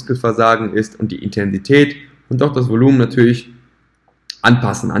man am Muskelversagen ist und die Intensität und auch das Volumen natürlich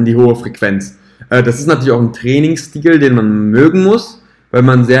anpassen an die hohe Frequenz. Das ist natürlich auch ein Trainingsstil, den man mögen muss, weil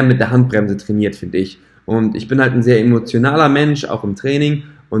man sehr mit der Handbremse trainiert, finde ich. Und ich bin halt ein sehr emotionaler Mensch, auch im Training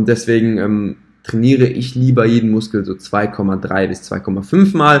und deswegen trainiere ich lieber jeden Muskel so 2,3 bis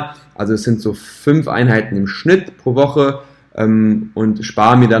 2,5 Mal. Also es sind so 5 Einheiten im Schnitt pro Woche und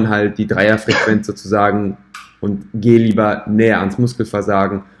spare mir dann halt die Dreierfrequenz sozusagen und gehe lieber näher ans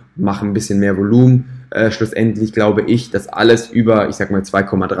Muskelversagen, mache ein bisschen mehr Volumen. Schlussendlich glaube ich, dass alles über, ich sag mal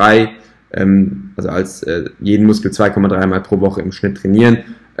 2,3, also als jeden Muskel 2,3 Mal pro Woche im Schnitt trainieren,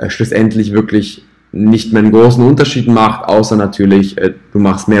 schlussendlich wirklich nicht mehr einen großen Unterschied macht, außer natürlich, du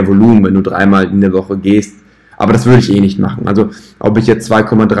machst mehr Volumen, wenn du 3 Mal in der Woche gehst. Aber das würde ich nicht machen. Also ob ich jetzt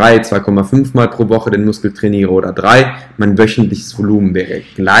 2,3, 2,5 Mal pro Woche den Muskel trainiere oder 3, mein wöchentliches Volumen wäre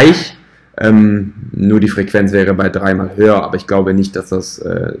gleich. Nur die Frequenz wäre bei 3 Mal höher, aber ich glaube nicht, dass das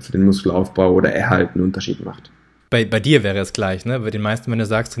für den Muskelaufbau oder Erhalt einen Unterschied macht. Bei dir wäre es gleich, ne? Bei den meisten, wenn du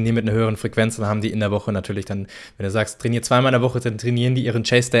sagst, trainier mit einer höheren Frequenz, dann haben die in der Woche natürlich dann, wenn du sagst, trainier 2-mal in der Woche, dann trainieren die ihren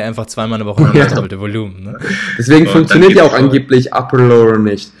Chase Day einfach 2-mal in der Woche und das doppelte Volumen. Ne? Deswegen funktioniert ja auch angeblich Upper Lower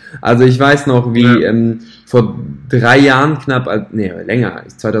nicht. Also ich weiß noch, wie vor 3 Jahren knapp, länger,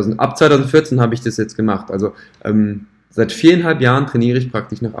 ab 2014 habe ich das jetzt gemacht. Also seit 4,5 Jahren trainiere ich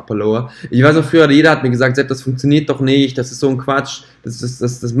praktisch nach Upper Lower. Ich weiß auch früher, jeder hat mir gesagt, Sepp, das funktioniert doch nicht, das ist so ein Quatsch,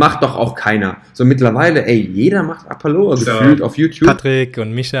 das macht doch auch keiner. So mittlerweile, jeder macht Upper Lower gefühlt auf YouTube. Patrick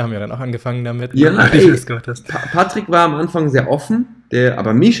und Mischa haben ja dann auch angefangen damit. Ja, Patrick war am Anfang sehr offen,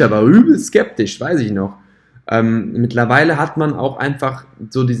 aber Mischa war übel skeptisch, weiß ich noch. Mittlerweile hat man auch einfach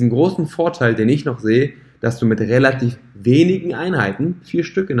so diesen großen Vorteil, den ich noch sehe, dass du mit relativ wenigen Einheiten, 4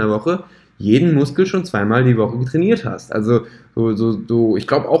 Stück in der Woche, jeden Muskel schon 2-mal die Woche getrainiert hast. Also ich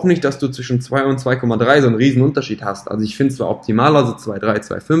glaube auch nicht, dass du zwischen 2 und 2,3 so einen riesen Unterschied hast. Also ich finde es zwar optimaler, so 2,3,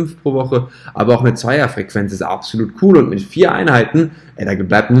 2,5 pro Woche, aber auch mit 2er-Frequenz ist absolut cool und mit 4 Einheiten, da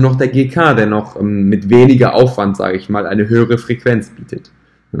bleibt nur noch der GK, der noch mit weniger Aufwand, sage ich mal, eine höhere Frequenz bietet.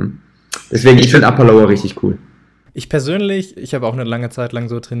 Deswegen, ich finde Upper Lower richtig cool. Ich persönlich, ich habe auch eine lange Zeit lang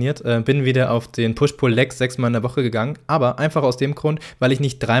so trainiert, bin wieder auf den Push-Pull-Legs 6-mal in der Woche gegangen, aber einfach aus dem Grund, weil ich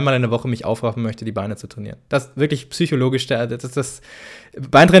nicht 3-mal in der Woche mich aufraffen möchte, die Beine zu trainieren. Das ist wirklich psychologisch, das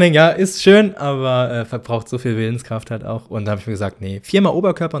Beintraining, ja, ist schön, aber verbraucht so viel Willenskraft halt auch. Und da habe ich mir gesagt, 4-mal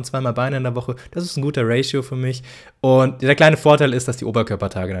Oberkörper und 2-mal Beine in der Woche, das ist ein guter Ratio für mich. Und der kleine Vorteil ist, dass die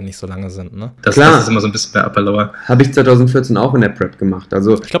Oberkörpertage dann nicht so lange sind. Ne? Das ist immer so ein bisschen bei Upper Lower. Habe ich 2014 auch in der Prep gemacht.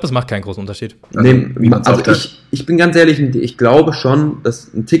 Also, ich glaube, das macht keinen großen Unterschied. Ich bin ganz ehrlich, ich glaube schon,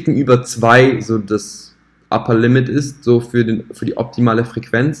 dass ein Ticken über 2 so das Upper Limit ist, so für die optimale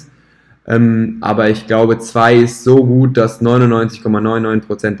Frequenz. Aber ich glaube, 2 ist so gut, dass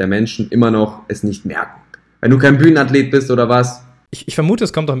 99,99% der Menschen immer noch es nicht merken. Wenn du kein Bühnenathlet bist oder was. Ich vermute,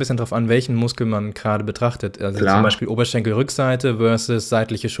 es kommt auch ein bisschen drauf an, welchen Muskel man gerade betrachtet. Also zum Beispiel Oberschenkelrückseite versus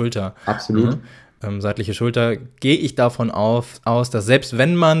seitliche Schulter. Absolut. Seitliche Schulter gehe ich davon aus, dass selbst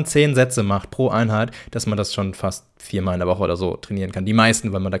wenn man 10 Sätze macht pro Einheit, dass man das schon fast 4-mal in der Woche oder so trainieren kann. Die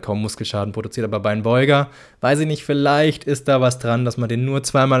meisten, weil man da kaum Muskelschaden produziert. Aber bei einem Beuger, weiß ich nicht, vielleicht ist da was dran, dass man den nur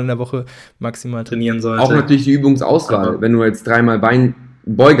 2-mal in der Woche maximal trainieren sollte. Auch natürlich die Übungsauswahl. Wenn du jetzt 3-mal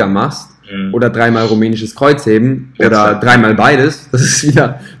Beinbeuger machst oder 3-mal rumänisches Kreuzheben oder 3-mal beides,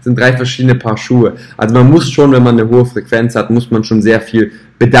 sind 3 verschiedene Paar Schuhe. Also man muss schon, wenn man eine hohe Frequenz hat, muss man schon sehr viel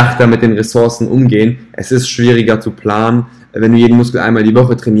bedachter mit den Ressourcen umgehen. Es ist schwieriger zu planen. Wenn du jeden Muskel einmal die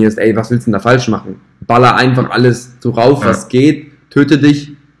Woche trainierst, was willst du denn da falsch machen? Baller einfach alles so rauf, was geht, töte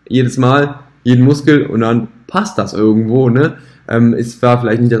dich jedes Mal, jeden Muskel und dann passt das irgendwo, ne? Ist zwar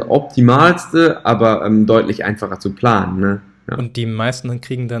vielleicht nicht das Optimalste, aber deutlich einfacher zu planen, ne? Ja. Und die meisten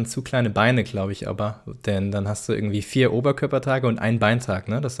kriegen dann zu kleine Beine, glaube ich, denn dann hast du irgendwie 4 Oberkörpertage und 1 Beintag,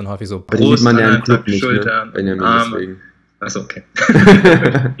 ne? Das ist dann häufig so. Aber die sieht man ja im Club nicht, Schultern, ne? Benjamin, deswegen. Achso, okay.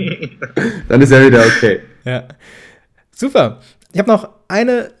 Dann ist ja wieder okay. Ja. Super. Ich habe noch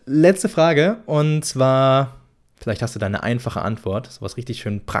eine letzte Frage und zwar, vielleicht hast du da eine einfache Antwort, so was richtig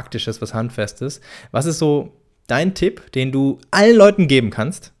schön Praktisches, was Handfestes. Was ist so dein Tipp, den du allen Leuten geben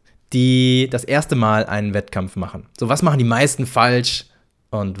kannst, die das erste Mal einen Wettkampf machen? So, was machen die meisten falsch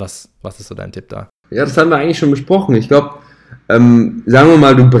und was ist so dein Tipp da? Ja, das haben wir eigentlich schon besprochen. Ich glaube, sagen wir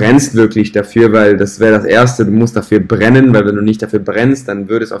mal, du brennst wirklich dafür, weil das wäre das Erste, du musst dafür brennen, weil wenn du nicht dafür brennst, dann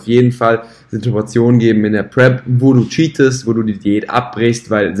würde es auf jeden Fall Situationen geben in der Prep, wo du cheatest, wo du die Diät abbrichst,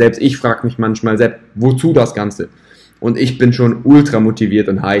 weil selbst ich frage mich manchmal, wozu das Ganze? Und ich bin schon ultra motiviert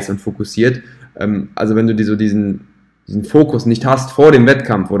und heiß und fokussiert. Also wenn du diesen Fokus nicht hast vor dem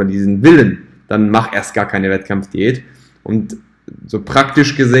Wettkampf oder diesen Willen, dann mach erst gar keine Wettkampfdiät. Und so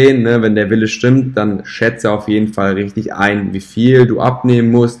praktisch gesehen, ne, wenn der Wille stimmt, dann schätze auf jeden Fall richtig ein, wie viel du abnehmen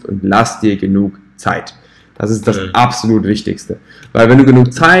musst und lass dir genug Zeit. Das ist das absolut Wichtigste. Weil wenn du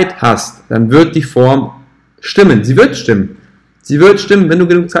genug Zeit hast, dann wird die Form stimmen. Sie wird stimmen. Sie wird stimmen, wenn du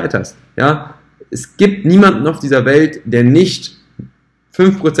genug Zeit hast. Ja? Es gibt niemanden auf dieser Welt, der nicht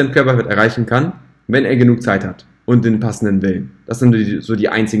 5% Körperfett erreichen kann, wenn er genug Zeit hat und den passenden Willen. Das sind so die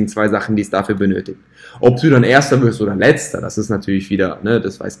einzigen 2 Sachen, die es dafür benötigt. Ob du dann Erster wirst oder Letzter, das ist natürlich wieder,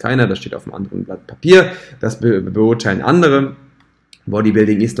 das weiß keiner, das steht auf einem anderen Blatt Papier, das beurteilen andere.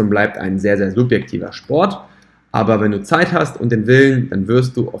 Bodybuilding ist und bleibt ein sehr, sehr subjektiver Sport, aber wenn du Zeit hast und den Willen, dann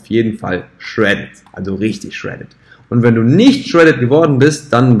wirst du auf jeden Fall shredded, also richtig shredded. Und wenn du nicht shredded geworden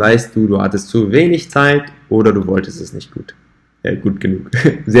bist, dann weißt du, du hattest zu wenig Zeit oder du wolltest es nicht gut. Gut genug,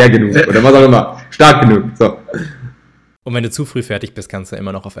 sehr genug oder was auch immer, stark genug, so. Und wenn du zu früh fertig bist, kannst du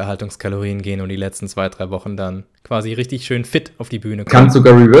immer noch auf Erhaltungskalorien gehen und die letzten 2-3 Wochen dann quasi richtig schön fit auf die Bühne kommen. Kannst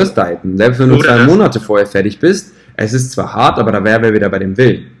sogar reverse dieten, selbst wenn du 2 Monate vorher fertig bist. Es ist zwar hart, aber da wären wir wieder bei dem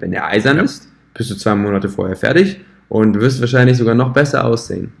Willen. Wenn der eisern ist, bist du 2 Monate vorher fertig und wirst wahrscheinlich sogar noch besser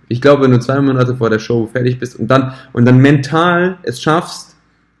aussehen. Ich glaube, wenn du 2 Monate vor der Show fertig bist und dann mental es schaffst,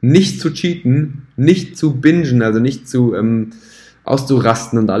 nicht zu cheaten, nicht zu bingen, also nicht zu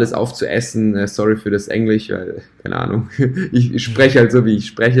auszurasten und alles aufzuessen. Sorry für das Englisch, weil, keine Ahnung, ich spreche halt so, wie ich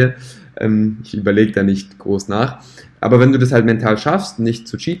spreche. Ich überlege da nicht groß nach. Aber wenn du das halt mental schaffst, nicht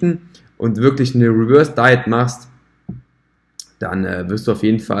zu cheaten und wirklich eine Reverse Diet machst, dann wirst du auf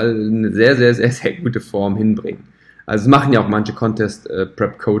jeden Fall eine sehr, sehr, sehr, sehr gute Form hinbringen. Also es machen ja auch manche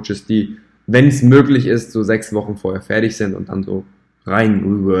Contest-Prep-Coaches, die, wenn es möglich ist, so 6 Wochen vorher fertig sind und dann so rein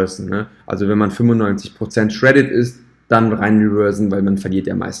reversen. Ne? Also wenn man 95% shredded ist, dann rein reversen, weil man verliert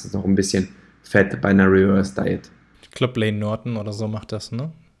ja meistens noch ein bisschen Fett bei einer Reverse-Diet. Ich glaube, Lane Norton oder so macht das,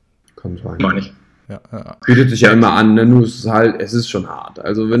 ne? Kann sein. Meine ich. Ja. Bietet sich ja immer an, ne? Nur es ist schon hart.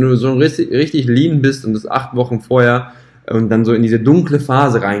 Also wenn du so richtig lean bist und das 8 Wochen vorher und dann so in diese dunkle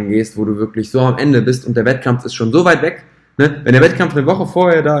Phase reingehst, wo du wirklich so am Ende bist und der Wettkampf ist schon so weit weg, ne? Wenn der Wettkampf eine Woche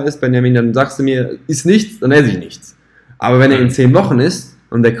vorher da ist, Benjamin, dann sagst du mir, ist nichts, dann esse ich nichts. Aber wenn er in 10 Wochen ist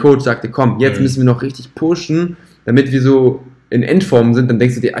und der Coach sagte, komm, jetzt müssen wir noch richtig pushen, damit wir so in Endform sind, dann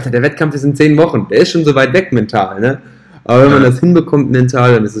denkst du dir, Alter, der Wettkampf ist in 10 Wochen, der ist schon so weit weg mental, ne? Aber wenn man das hinbekommt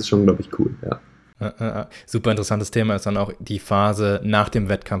mental, dann ist es schon, glaube ich, cool, ja. Super interessantes Thema ist dann auch die Phase nach dem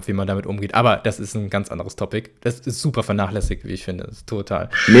Wettkampf, wie man damit umgeht. Aber das ist ein ganz anderes Topic. Das ist super vernachlässigt, wie ich finde. Das ist total.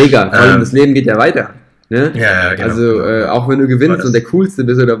 Mega, vor allem das Leben geht ja weiter. Ne? Ja, genau. Also auch wenn du gewinnst und der Coolste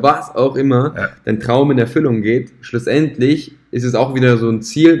bist oder was auch immer, dein Traum in Erfüllung geht, schlussendlich ist es auch wieder so ein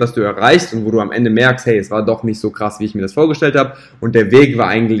Ziel, was du erreichst und wo du am Ende merkst, hey, es war doch nicht so krass, wie ich mir das vorgestellt habe und der Weg war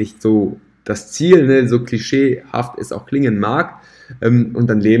eigentlich so das Ziel, ne? So klischeehaft es auch klingen mag. Und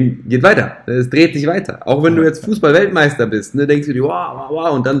dein Leben geht weiter. Es dreht sich weiter. Auch wenn du jetzt Fußball-Weltmeister bist, ne, denkst du dir,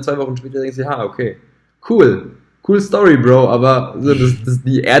 wow, und dann 2 Wochen später denkst du dir, okay, cool Story, Bro, aber so,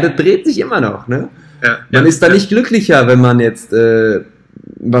 die Erde dreht sich immer noch, ne? Man ist da nicht glücklicher, wenn man jetzt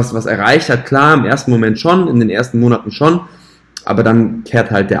was erreicht hat. Klar, im ersten Moment schon, in den ersten Monaten schon, aber dann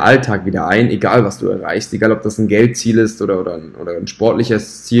kehrt halt der Alltag wieder ein, egal was du erreichst, egal ob das ein Geldziel ist oder ein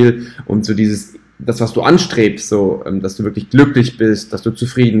sportliches Ziel und so das, was du anstrebst, so, dass du wirklich glücklich bist, dass du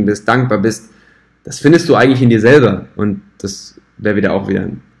zufrieden bist, dankbar bist, das findest du eigentlich in dir selber. Und das wäre wieder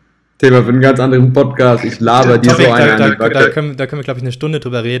ein Thema für einen ganz anderen Podcast. Ich laber dir so einen an die Backe. Da können wir, glaube ich, eine Stunde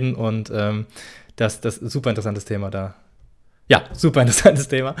drüber reden und das ist ein super interessantes Thema da. Ja, super interessantes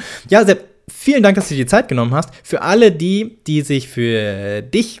Thema. Ja, Sepp, vielen Dank, dass du dir die Zeit genommen hast. Für alle die sich für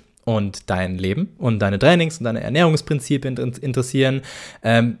dich und dein Leben und deine Trainings und deine Ernährungsprinzipien interessieren.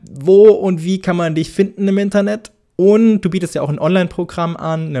 Wo und wie kann man dich finden im Internet? Und du bietest ja auch ein Online-Programm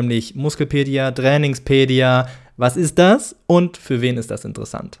an, nämlich Muskelpedia, Trainingspedia. Was ist das und für wen ist das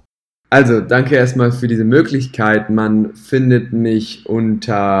interessant? Also, danke erstmal für diese Möglichkeit. Man findet mich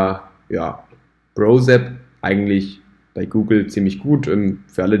unter Brosep, eigentlich bei Google ziemlich gut.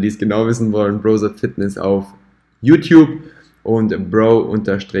 Für alle, die es genau wissen wollen, Brosep Fitness auf YouTube. Und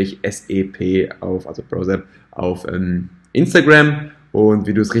Bro-SEP also Brosep auf Instagram. Und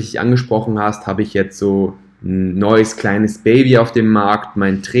wie du es richtig angesprochen hast, habe ich jetzt so ein neues kleines Baby auf dem Markt,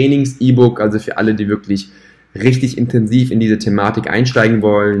 mein Trainings-E-Book, also für alle, die wirklich richtig intensiv in diese Thematik einsteigen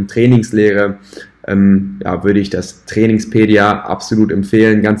wollen, Trainingslehre, würde ich das Trainingspedia absolut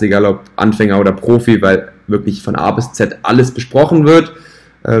empfehlen, ganz egal ob Anfänger oder Profi, weil wirklich von A bis Z alles besprochen wird.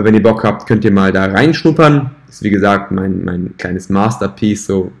 Wenn ihr Bock habt, könnt ihr mal da reinschnuppern. Das ist wie gesagt mein kleines Masterpiece,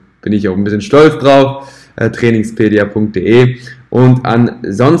 so bin ich auch ein bisschen stolz drauf, trainingspedia.de. Und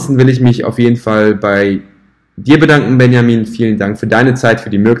ansonsten will ich mich auf jeden Fall bei dir bedanken, Benjamin. Vielen Dank für deine Zeit, für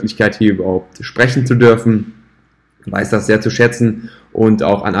die Möglichkeit, hier überhaupt sprechen zu dürfen. Ich weiß das sehr zu schätzen. Und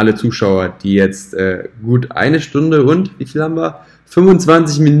auch an alle Zuschauer, die jetzt gut 1 Stunde und, wie viel haben wir?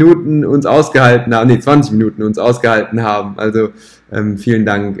 25 Minuten uns ausgehalten haben, 20 Minuten uns ausgehalten haben. Also vielen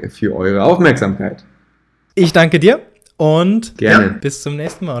Dank für eure Aufmerksamkeit. Ich danke dir und gerne. Bis zum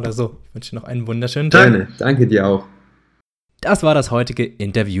nächsten Mal oder so. Ich wünsche dir noch einen wunderschönen Tag. Gerne, danke dir auch. Das war das heutige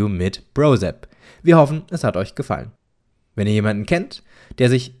Interview mit Brosep. Wir hoffen, es hat euch gefallen. Wenn ihr jemanden kennt, der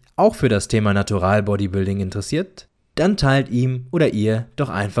sich auch für das Thema Natural-Bodybuilding interessiert, dann teilt ihm oder ihr doch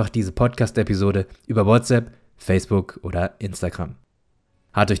einfach diese Podcast-Episode über WhatsApp, Facebook oder Instagram.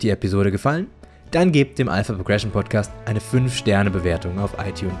 Hat euch die Episode gefallen? Dann gebt dem Alpha Progression Podcast eine 5-Sterne-Bewertung auf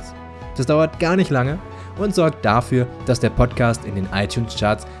iTunes. Das dauert gar nicht lange und sorgt dafür, dass der Podcast in den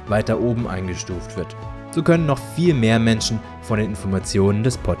iTunes-Charts weiter oben eingestuft wird. So können noch viel mehr Menschen von den Informationen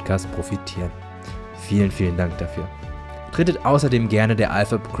des Podcasts profitieren. Vielen, vielen Dank dafür. Tretet außerdem gerne der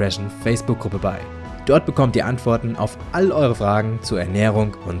Alpha Progression Facebook-Gruppe bei. Dort bekommt ihr Antworten auf all eure Fragen zur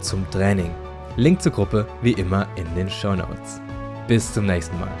Ernährung und zum Training. Link zur Gruppe wie immer in den Shownotes. Bis zum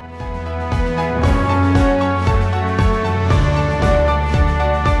nächsten Mal.